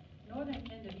of, northern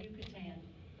end of Yucatan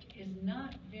is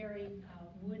not very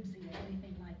woodsy or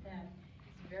anything like that.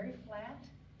 It's very flat,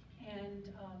 and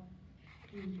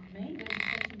the main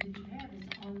vegetation that you have is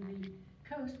on the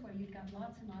coast where you've got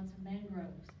lots and lots of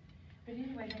mangroves. But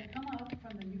anyway, they come up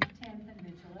from the Yucatan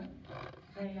Peninsula.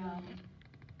 They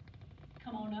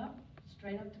come on up,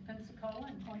 straight up to Pensacola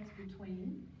and points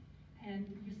between. And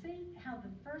you see how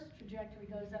the first trajectory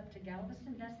goes up to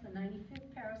Galveston. That's the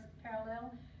 95th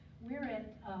parallel. We're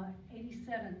at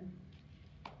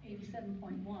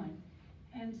 87.1.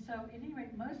 And so at any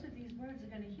rate, most of these birds are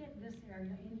going to hit this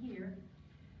area in here,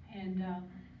 and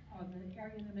or the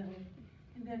area in the middle.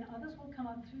 And then others will come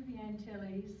up through the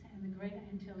Antilles and the Greater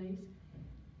Antilles.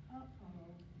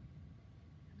 Uh-oh,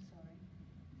 I'm sorry.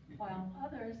 While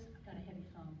others, I've got a heavy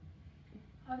thumb,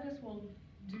 others will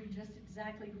do just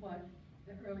exactly what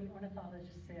the early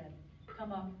ornithologists said.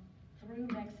 Come up through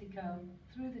Mexico,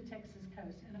 through the Texas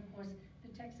coast. And of course, the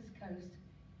Texas coast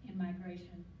in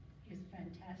migration is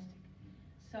fantastic.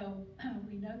 So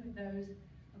we know that those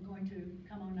are going to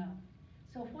come on up.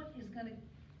 So what is going to,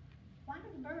 why do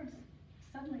the birds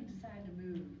suddenly decide to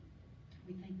move?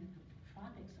 We think that the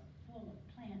tropics are full of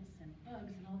plants and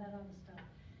bugs and all that other stuff.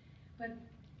 But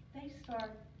they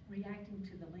start reacting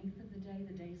to the length of the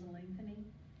days are lengthening.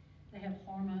 They have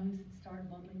hormones that start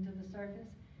bubbling to the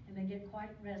surface, and they get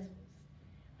quite restless.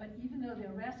 But even though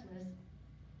they're restless,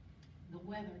 the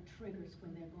weather triggers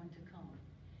when they're going to come.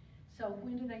 So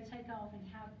when do they take off and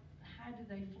how do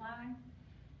they fly?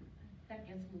 That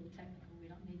gets a little technical. We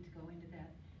don't need to go into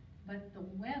that. But the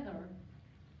weather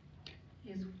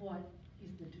is what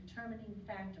is the determining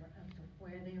factor as to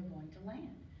where they are going to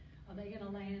land. Are they going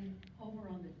to land over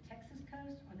on the Texas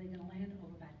coast? Are they going to land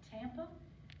over by Tampa?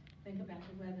 Think about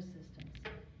the weather systems.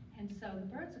 And so the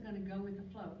birds are going to go with the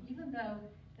flow, even though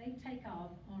they take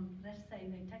off on, let's say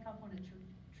they take off on a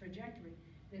trajectory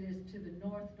that is to the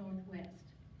north-northwest,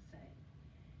 say.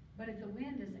 But if the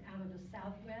wind is out of the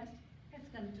southwest, it's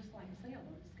going to, just like a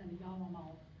sailboat, it's going to yaw them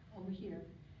all over here.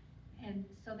 And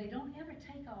so they don't ever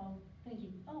take off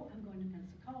thinking, oh, I'm going to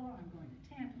Pensacola, I'm going to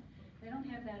Tampa. They don't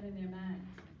have that in their minds.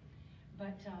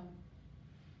 But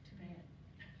too bad.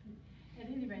 At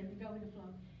any rate, they go with the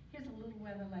flow. Here's a little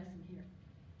weather lesson here.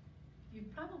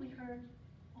 You've probably heard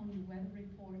on the weather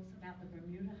reports about the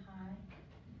Bermuda High.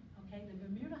 Okay, the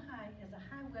Bermuda High is a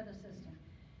high weather system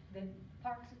that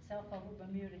parks itself over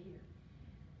Bermuda here.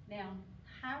 Now,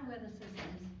 high weather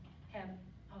systems have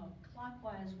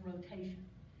clockwise rotation.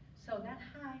 So that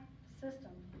high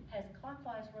system has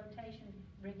clockwise rotation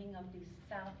bringing up these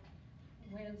south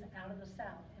winds out of the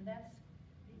south. And that's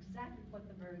exactly what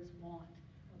the birds want,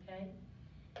 okay?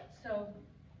 So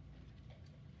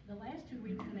The last 2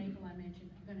 weeks in April I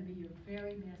mentioned are going to be your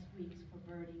very best weeks for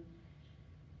birding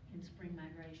in spring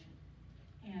migration.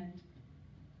 And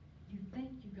you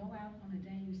think you go out on a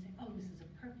day and you say, oh, this is a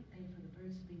perfect day for the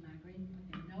birds to be migrating, but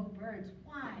there are no birds.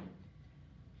 Why?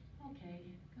 Okay,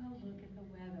 go look at the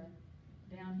weather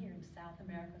down here in South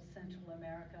America, Central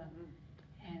America,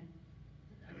 and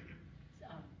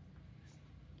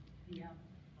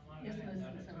Well,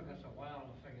 it took us a while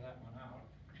to figure that one out,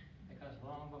 because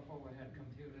long before we had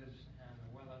computers and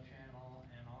the Weather Channel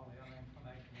and all the other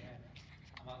information we had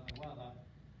about the weather,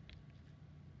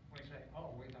 we say,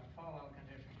 oh, we got fallout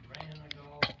conditions, rain in the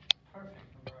Gulf, perfect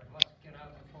for birds, let's get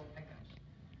out to Fort Pickens.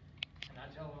 And I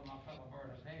tell my fellow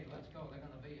birders, hey, let's go, they're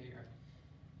gonna be here.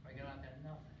 We get out there,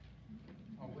 nothing.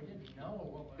 Well, we didn't know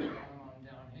what was going on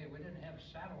down here. We didn't have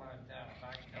satellite data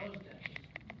back in those days.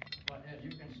 But as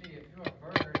you can see, if you're a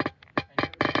bird and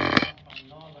you're coming from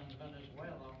northern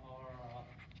Venezuela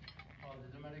or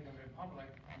the Dominican Republic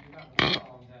and you got wind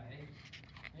all day,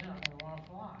 you're not gonna wanna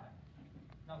fly.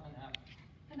 Nothing happens.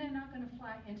 And they're not going to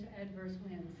fly into adverse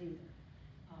winds either.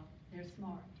 They're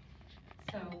smart.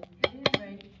 So at any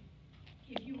rate,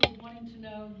 if you were wanting to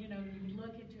know, you would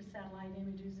look at your satellite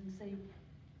images and see,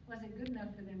 was it good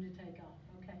enough for them to take off?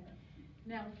 Okay.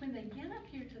 Now, when they get up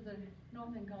here to the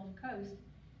northern Gulf Coast,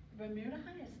 Bermuda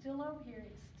High is still over here.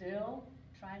 It's still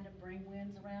trying to bring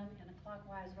winds around in a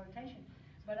clockwise rotation.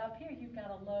 But up here, you've got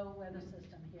a low weather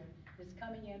system here. It's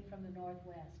coming in from the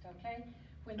northwest, okay?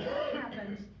 When that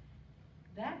happens,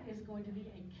 that is going to be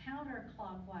a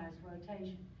counterclockwise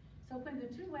rotation. So when the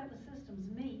two weather systems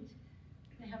meet,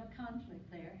 they have a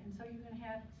conflict there, and so you're going to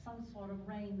have some sort of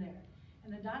rain there.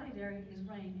 And the dotted area is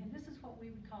rain, and this is what we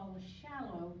would call a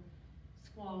shallow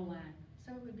squall line.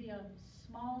 So it would be a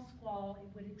small squall.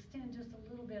 It would extend just a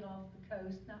little bit off the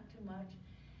coast, not too much.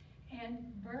 And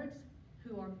birds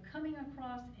who are coming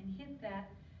across and hit that,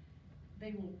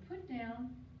 they will put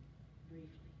down briefly.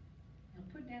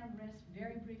 They'll put down, rest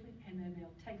very briefly, and then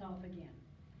they'll take off again.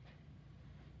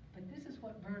 But this is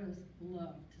what birders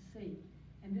love to see.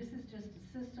 And this is just a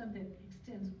system that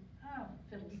extends,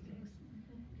 fiddlesticks.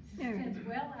 It extends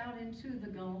well out into the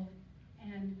Gulf,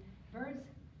 and birds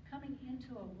coming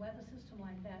into a weather system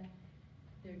like that,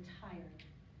 they're tired.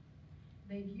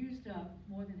 They've used up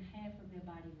more than half of their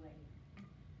body weight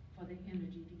for the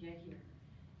energy to get here.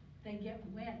 They get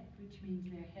wet, which means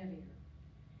they're heavier.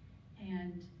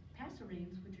 And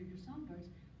passerines, which are your songbirds,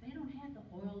 they don't have the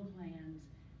oil glands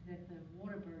that the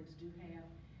water birds do have,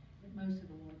 that most of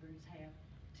the water birds have,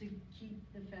 to keep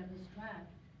the feathers dry.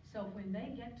 So when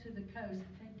they get to the coast,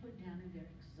 they put down and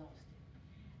they're exhausted.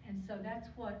 And so that's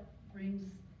what brings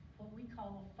what we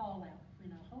call a fallout,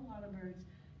 when a whole lot of birds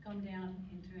come down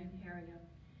into an area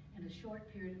in a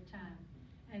short period of time.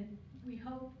 And we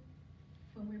hope,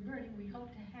 when we're birding, we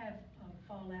hope to have a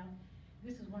fallout.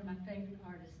 This is one of my favorite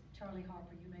artists, Charlie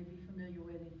Harper. You may be familiar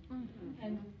with him. Mm-hmm.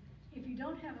 And if you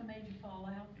don't have a major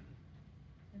fallout,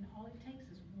 then all it takes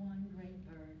is one great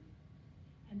bird.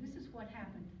 And this is what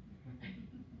happened.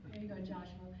 There you go,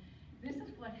 Joshua. This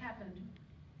is what happened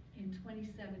in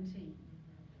 2017.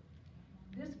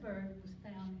 This bird was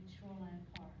found in Shoreline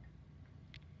Park.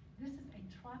 This is a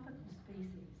tropical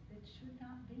species that should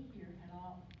not be here at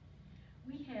all.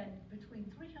 We had between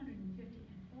 350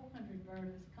 and 400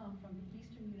 birders come from the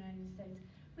eastern United States.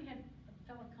 We had a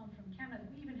fellow come from Canada.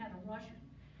 We even had a Russian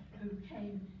who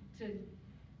came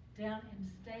down and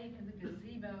stayed in the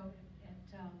gazebo at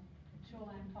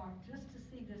Shoreline Park just to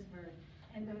see this bird.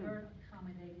 And the bird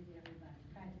accommodated everybody,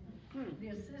 practically.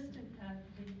 The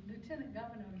Lieutenant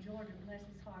Governor of Georgia, bless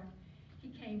his heart,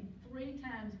 he came 3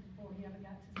 times before he ever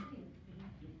got to see it.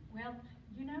 Well,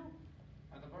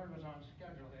 the bird was on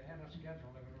schedule. They had a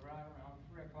schedule. They would arrive around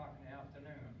 3 o'clock in the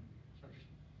afternoon. So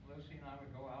Lucy and I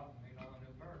would go out and meet all the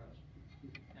new birders.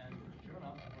 And sure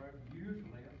enough, the bird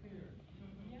usually appeared.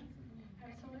 Yes,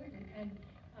 absolutely. And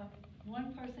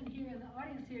one person here in the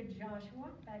audience here,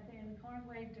 Joshua, back there in the corner,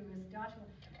 waved to us.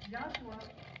 Joshua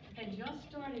had just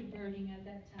started birding at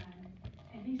that time,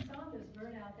 and he saw this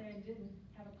bird out there and didn't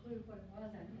have a clue what it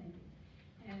was, I think.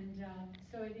 And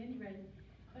so at any rate,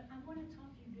 but I want to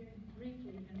talk to you very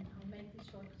briefly, and I'll make this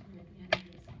short because we're at the end of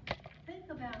this. Think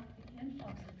about the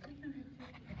influx of 350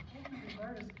 to 400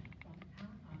 birders from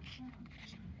out of town.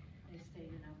 They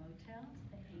stayed in our motels,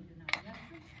 they ate in our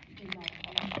restaurants, they bought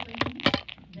gasoline,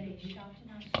 they shopped in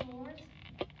our stores.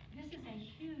 This is a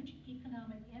huge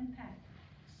economic impact.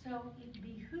 So it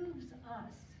behooves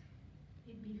us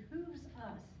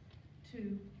to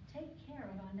take care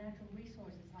of our natural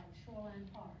resources like Shoreline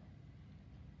Park.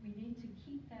 We need to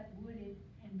keep that wooded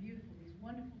and beautiful. These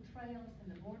wonderful trails and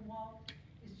the boardwalk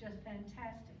is just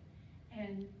fantastic.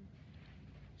 And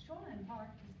Shoreline Park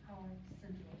is our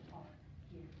central park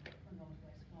here for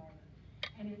Northwest Florida.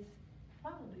 And it's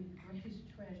probably the greatest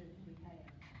treasure that we have.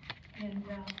 And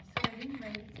so at any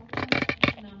rate, it's a wonderful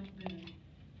economic boom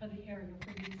for the area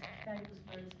where these fabulous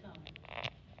birds come.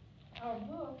 Our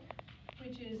book,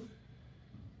 which you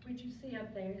see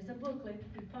up there, is a booklet.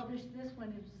 We published this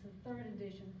one, it was the 3rd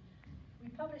edition. We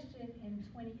published it in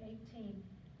 2018.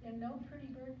 There are no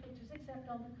pretty bird pictures except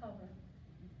on the cover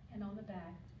and on the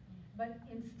back. But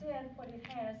instead, what it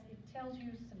has, it tells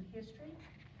you some history,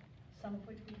 some of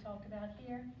which we talked about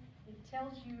here. It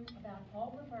tells you about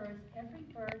all the birds, every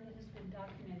bird that has been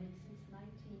documented since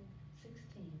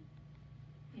 1916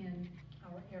 in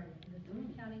our area, in the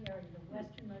 3-county area, the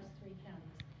westernmost 3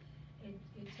 counties.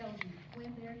 It tells you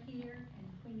when they're here and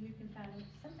when you can find them.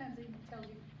 Sometimes it even tells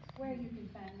you where you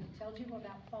can find them. It tells you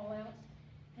about fallouts.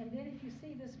 And then if you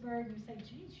see this bird and you say,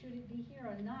 gee, should it be here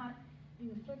or not, you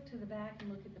can flip to the back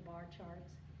and look at the bar charts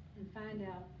and find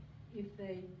out if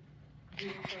they do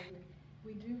it further.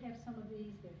 We do have some of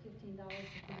these. They're $15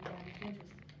 if anybody's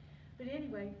interested. But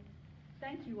anyway,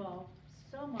 thank you all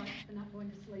so much for not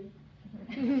going to sleep.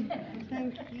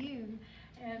 Thank you.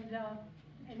 And at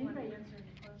any rate, answer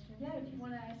any questions? yeah, if you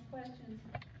want to ask questions,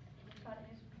 try to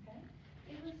answer, okay?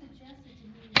 It was suggested to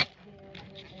me that there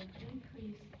was an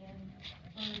increase in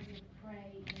birds of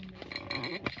prey in this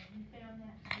area. Have you found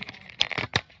that to be accurate?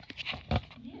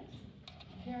 Yes.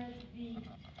 There's the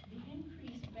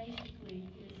increase basically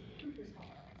is Cooper's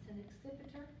hawk. It's an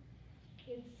accipiter.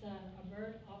 It's a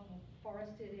bird of a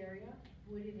forested area,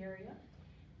 wooded area,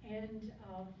 and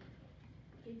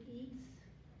it eats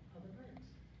other birds.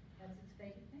 That's its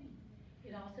favorite thing.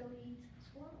 It also eats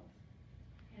squirrels.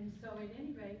 And so at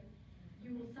any rate,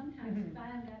 you will sometimes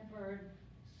find that bird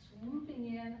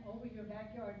swooping in over your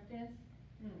backyard fence,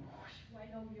 whoosh,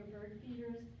 right over your bird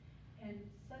feeders, and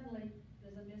suddenly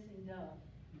there's a missing dove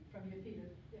from your feeder.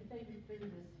 Their favorite food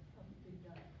is a big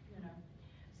dove, you know.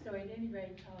 So at any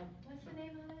rate, What's the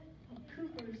name of it?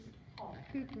 Cooper's hawk.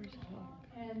 Cooper's hawk.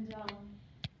 And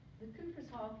the Cooper's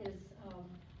hawk is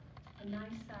a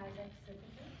nice size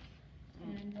accipiter.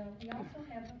 And we also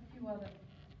have a few other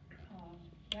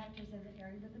raptors in the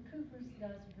area, but the Cooper's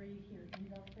does breed here in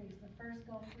Gulf Breeze. The first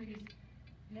Gulf Breeze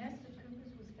nest of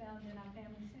Cooper's was found in our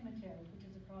family cemetery, which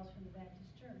is across from the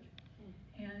Baptist church.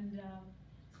 And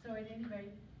so at any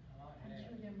rate, I'm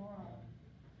sure there are more of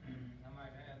them. I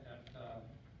might add that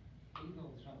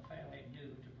eagles are fairly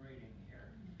new to breeding here.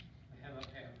 We have a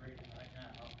pair breeding right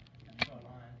now in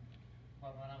Shoreline.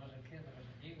 But when I was a kid, there was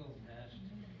an eagle's nest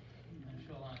in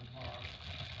Shoreline Park.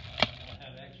 I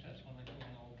had access when they put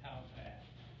an old cow pad.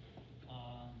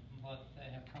 But they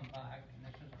have come back, and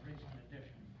this is a recent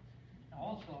addition.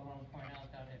 Also, I want to point out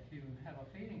that if you have a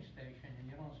feeding station and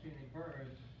you don't see any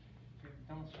birds, you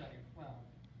don't say, well,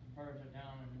 the birds are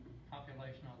down in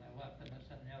population on their left and this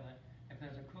and the other. If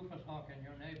there's a Cooper's hawk in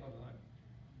your neighborhood,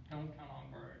 don't count on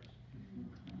birds.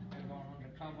 They're going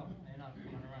undercover. They're not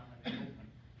coming around in the open.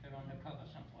 They're undercover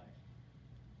someplace.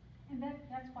 And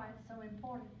that's why it's so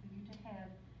important for you to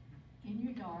have in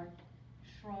your yard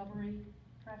shrubbery,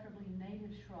 preferably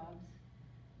native shrubs,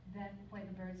 where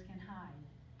the birds can hide.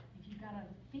 If you've got a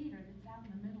feeder that's out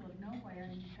in the middle of nowhere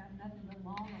and you've got nothing but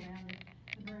lawn around it,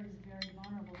 the bird is very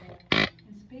vulnerable there.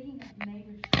 And speaking of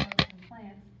native shrubs and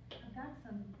plants, I've got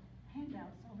some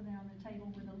handouts over there on the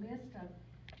table with a list of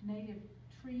native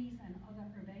trees and other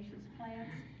herbaceous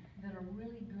plants that are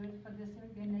really good for this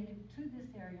area. They're native to this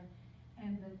area.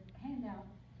 And the handout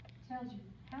tells you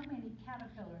how many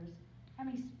caterpillars, how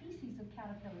many species of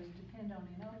caterpillars depend on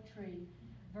an oak tree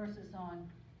versus on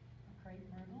a crepe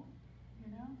myrtle, you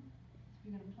know? If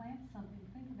you're going to plant something,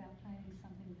 think about planting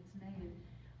something that's native.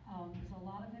 There's a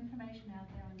lot of information out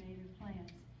there on native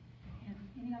plants. And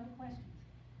any other questions?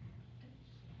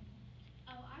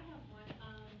 Oh, I have one.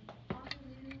 On the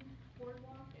new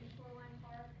boardwalk in Shoreline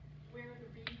Park, where the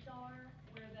reeds are,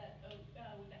 where the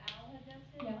owl had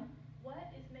nested, Yeah. what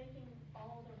is making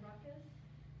all the ruckus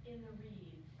in the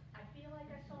reeds? I feel like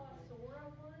I saw a Sora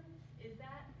once. Is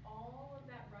that all of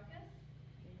that ruckus?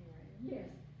 Yes.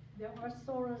 There are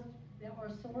soras. There are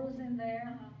soras in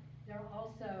there. There are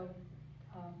also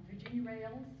Virginia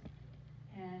rails,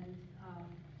 and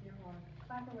there are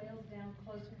clapper rails down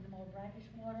closer to the more brackish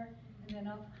water, and then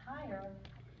up higher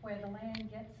where the land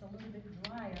gets a little bit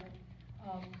drier,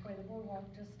 where the boardwalk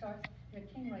just starts. There are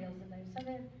king rails in there. So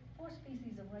there are 4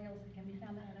 species of rails that can be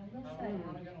found there, and I will say. I'm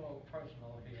going to get a little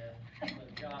personal here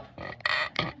with Joshua.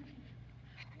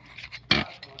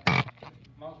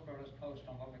 Most birders post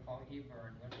on what we call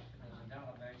eBird, which is a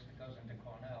database that goes into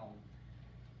Cornell.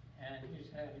 And he's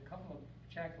had a couple of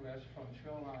checklists from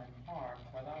Shoreline Park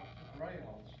without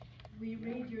rails. We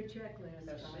read your checklist.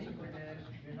 The secret is,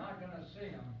 you're not gonna see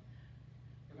them,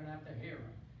 you're gonna have to hear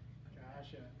them.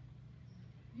 Gotcha.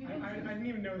 You I can see- didn't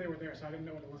even know they were there, so I didn't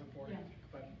know what to listen for. Yeah.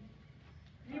 But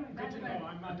Anyway, by good the to way- know.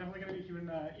 I'm definitely going to be keeping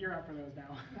an ear out for those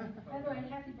now. By the way,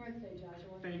 happy birthday,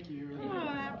 Joshua. Thank you. Oh,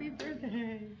 happy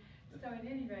birthday. So at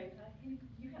any rate, you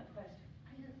got a question?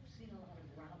 I have seen a lot of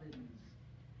robins.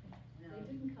 Now,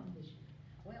 They didn't come this year.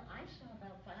 well, I saw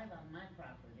about 5 on my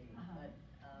property, Uh-huh. but,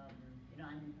 you know,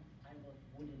 I have a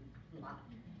wooded lot.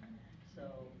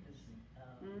 So, this,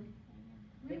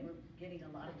 they were getting a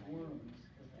lot of worms,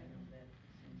 because I know that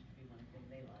seems to be one thing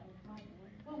they like.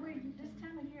 Well, this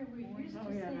time of year, we're used to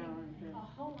seeing a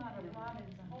whole lot of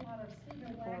robins, a whole lot of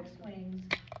cedar waxwings.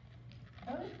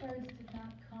 Those birds did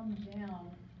not come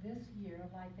down this year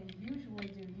like they usually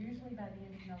do. Usually by the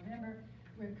end of November,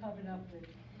 we're covered up with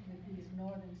these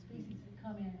northern species that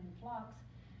come in flocks.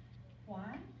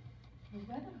 Why? The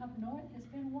weather up north has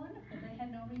been wonderful. They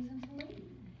had no reason to leave.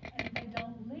 And if they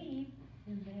don't leave,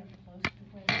 then they're close to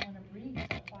where they want to breed.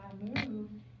 So why move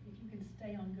if you can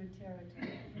stay on good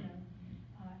territory, you know?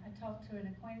 I talked to an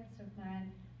acquaintance of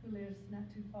mine who lives not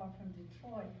too far from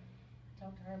Detroit. I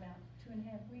talked to her about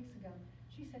 2.5 weeks ago.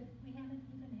 She said, we haven't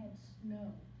even had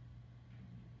snow.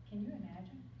 Can you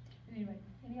imagine? Anyway,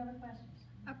 any other questions?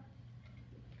 Go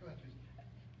ahead, Jason.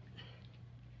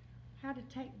 How to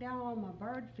take down all my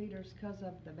bird feeders because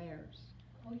of the bears.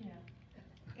 Oh, yeah.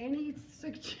 Any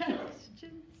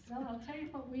suggestions? Well, I'll tell you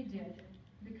what we did,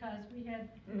 because we had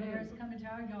bears come into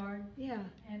our yard, Yeah.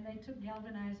 and they took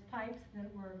galvanized pipes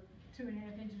that were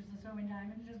 2.5 inches or so in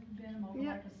diameter, just bent them over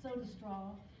Yep. like a soda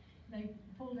straw. They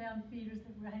pulled down feeders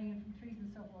that were hanging from trees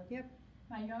and so forth. Yep.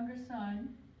 My younger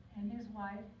son and his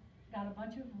wife got a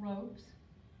bunch of ropes,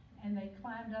 and they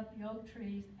climbed up the oak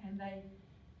trees, and they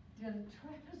did a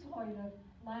trapezoid of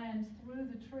lines through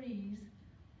the trees,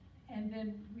 and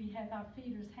then we had our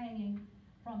feeders hanging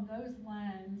from those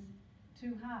lines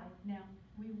too high. Now,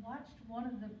 we watched one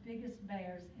of the biggest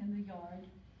bears in the yard,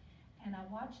 and I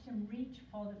watched him reach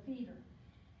for the feeder.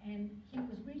 And he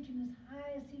was reaching as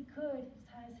high as he could,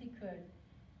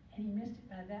 and he missed it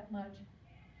by that much.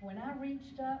 When I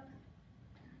reached up,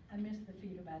 I missed the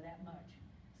feeder by that much.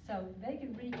 So they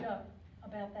can reach up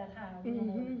about that high, a little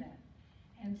more than that.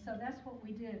 And so that's what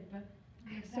we did, but.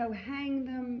 So hang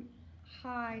them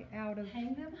high out of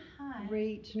Hang them high.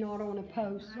 reach, not on a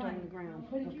post on Right. the ground.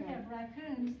 But if you Okay. have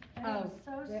raccoons, they Oh, are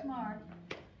so yeah. smart.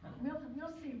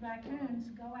 We'll see raccoons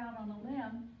go out on a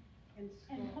limb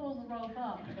and pull the rope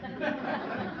up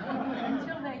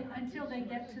until they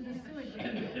get to the sewage.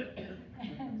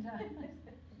 And,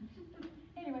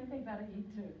 anyway, they gotta eat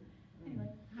too. Anyway.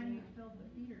 How do you fill the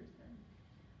feeders then?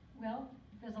 Well,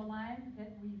 there's a line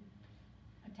that we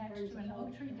attach to an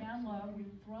oak tree down low. We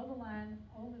throw the line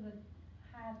over the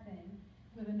high thing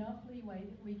with enough leeway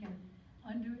that we can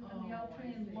undo it from the oak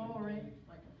tree and lower it,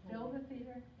 fill the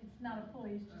feeder. It's not a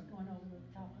pulley, it's just going over the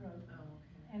top rope.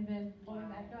 And then pull it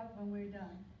back up when we're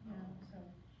done, you know, so.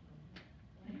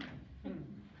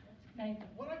 Thank you.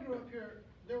 When I grew up here,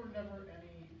 there were never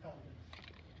any pelicans.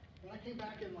 When I came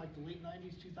back in like the late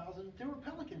 90s, 2000, there were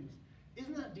pelicans.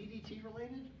 Isn't that DDT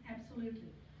related?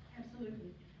 Absolutely,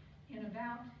 absolutely. In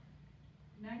about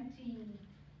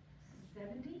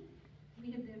 1970,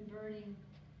 we had been birding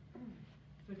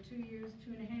for 2 years,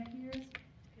 2.5 years.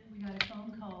 We got a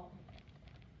phone call.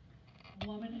 A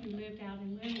woman who lived out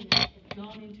in Lillian had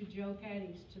gone into Joe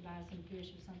Patty's to buy some fish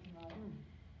or something like that.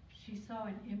 She saw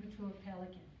an immature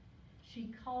pelican.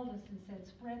 She called us and said,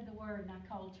 spread the word, and I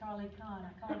called Charlie Kahn,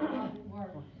 I called Robert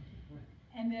Worth.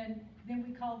 And then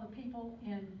we called the people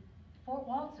in Fort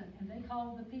Walton, and they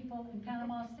called the people in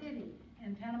Panama City,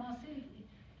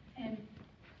 and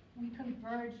we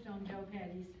converged on Joe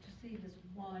Patty's to see this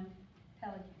one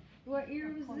pelican. What year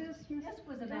Of was course, this, Miss? This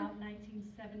was about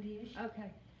 1970-ish.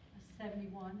 Okay.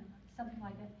 71, something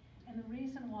like that. And the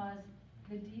reason was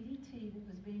the DDT that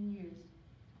was being used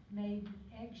made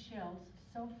eggshells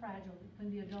so fragile that when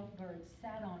the adult bird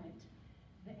sat on it,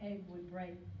 the egg would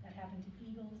break. That happened to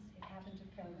eagles, it happened to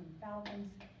peregrine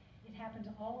falcons, it happened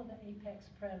to all of the apex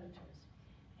predators,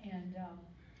 and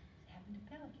it happened to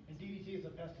pelicans. And DDT is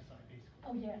a pesticide, basically.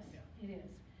 Oh, yes, Yeah. it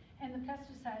is. And the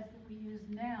pesticides that we use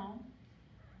now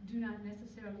do not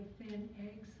necessarily thin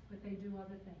eggs, but they do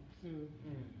other things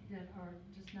that are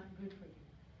just not good for you.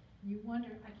 You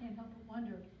wonder, I can't help but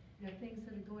wonder, there are things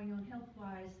that are going on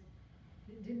health-wise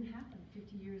that didn't happen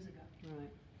 50 years ago.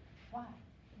 Right. Why?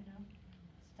 You know,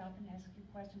 stop and ask your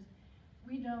questions.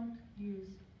 We don't use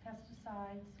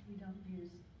pesticides, we don't use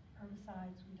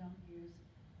herbicides, we don't use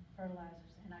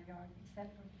fertilizers in our yard,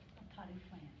 except for a potted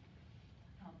plant.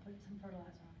 I'll put some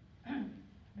fertilizer on it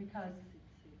because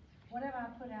whatever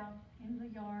I put out in the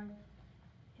yard,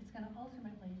 it's gonna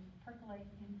ultimately percolate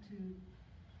into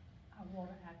our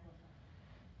water aquifer.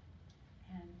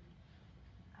 And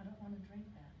I don't wanna drink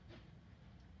that.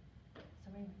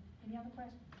 So anyway, any other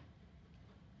questions?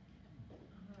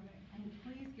 All right, and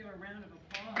please give a round of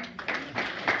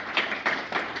applause.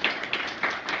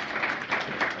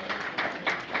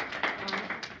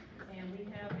 And we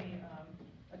have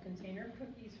a container of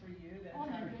cookies for you. That's Oh,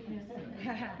 my our- goodness.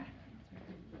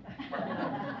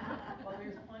 Well,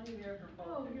 there's plenty there for both.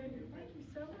 Oh, of you. goodness, thank you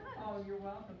so much. Oh, you're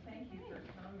welcome. Thank you for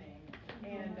coming.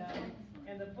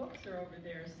 And the books are over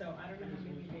there, so I don't know how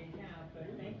many you may have, but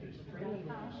thank you for bringing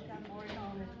them. I've got more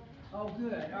on it. Oh,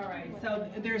 good, all right. So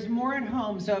there's more at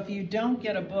home, so if you don't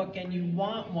get a book and you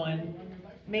want one,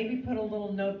 maybe put a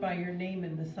little note by your name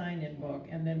in the sign-in book,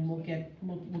 and then we'll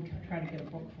try to get a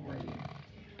book for you.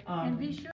 And be sure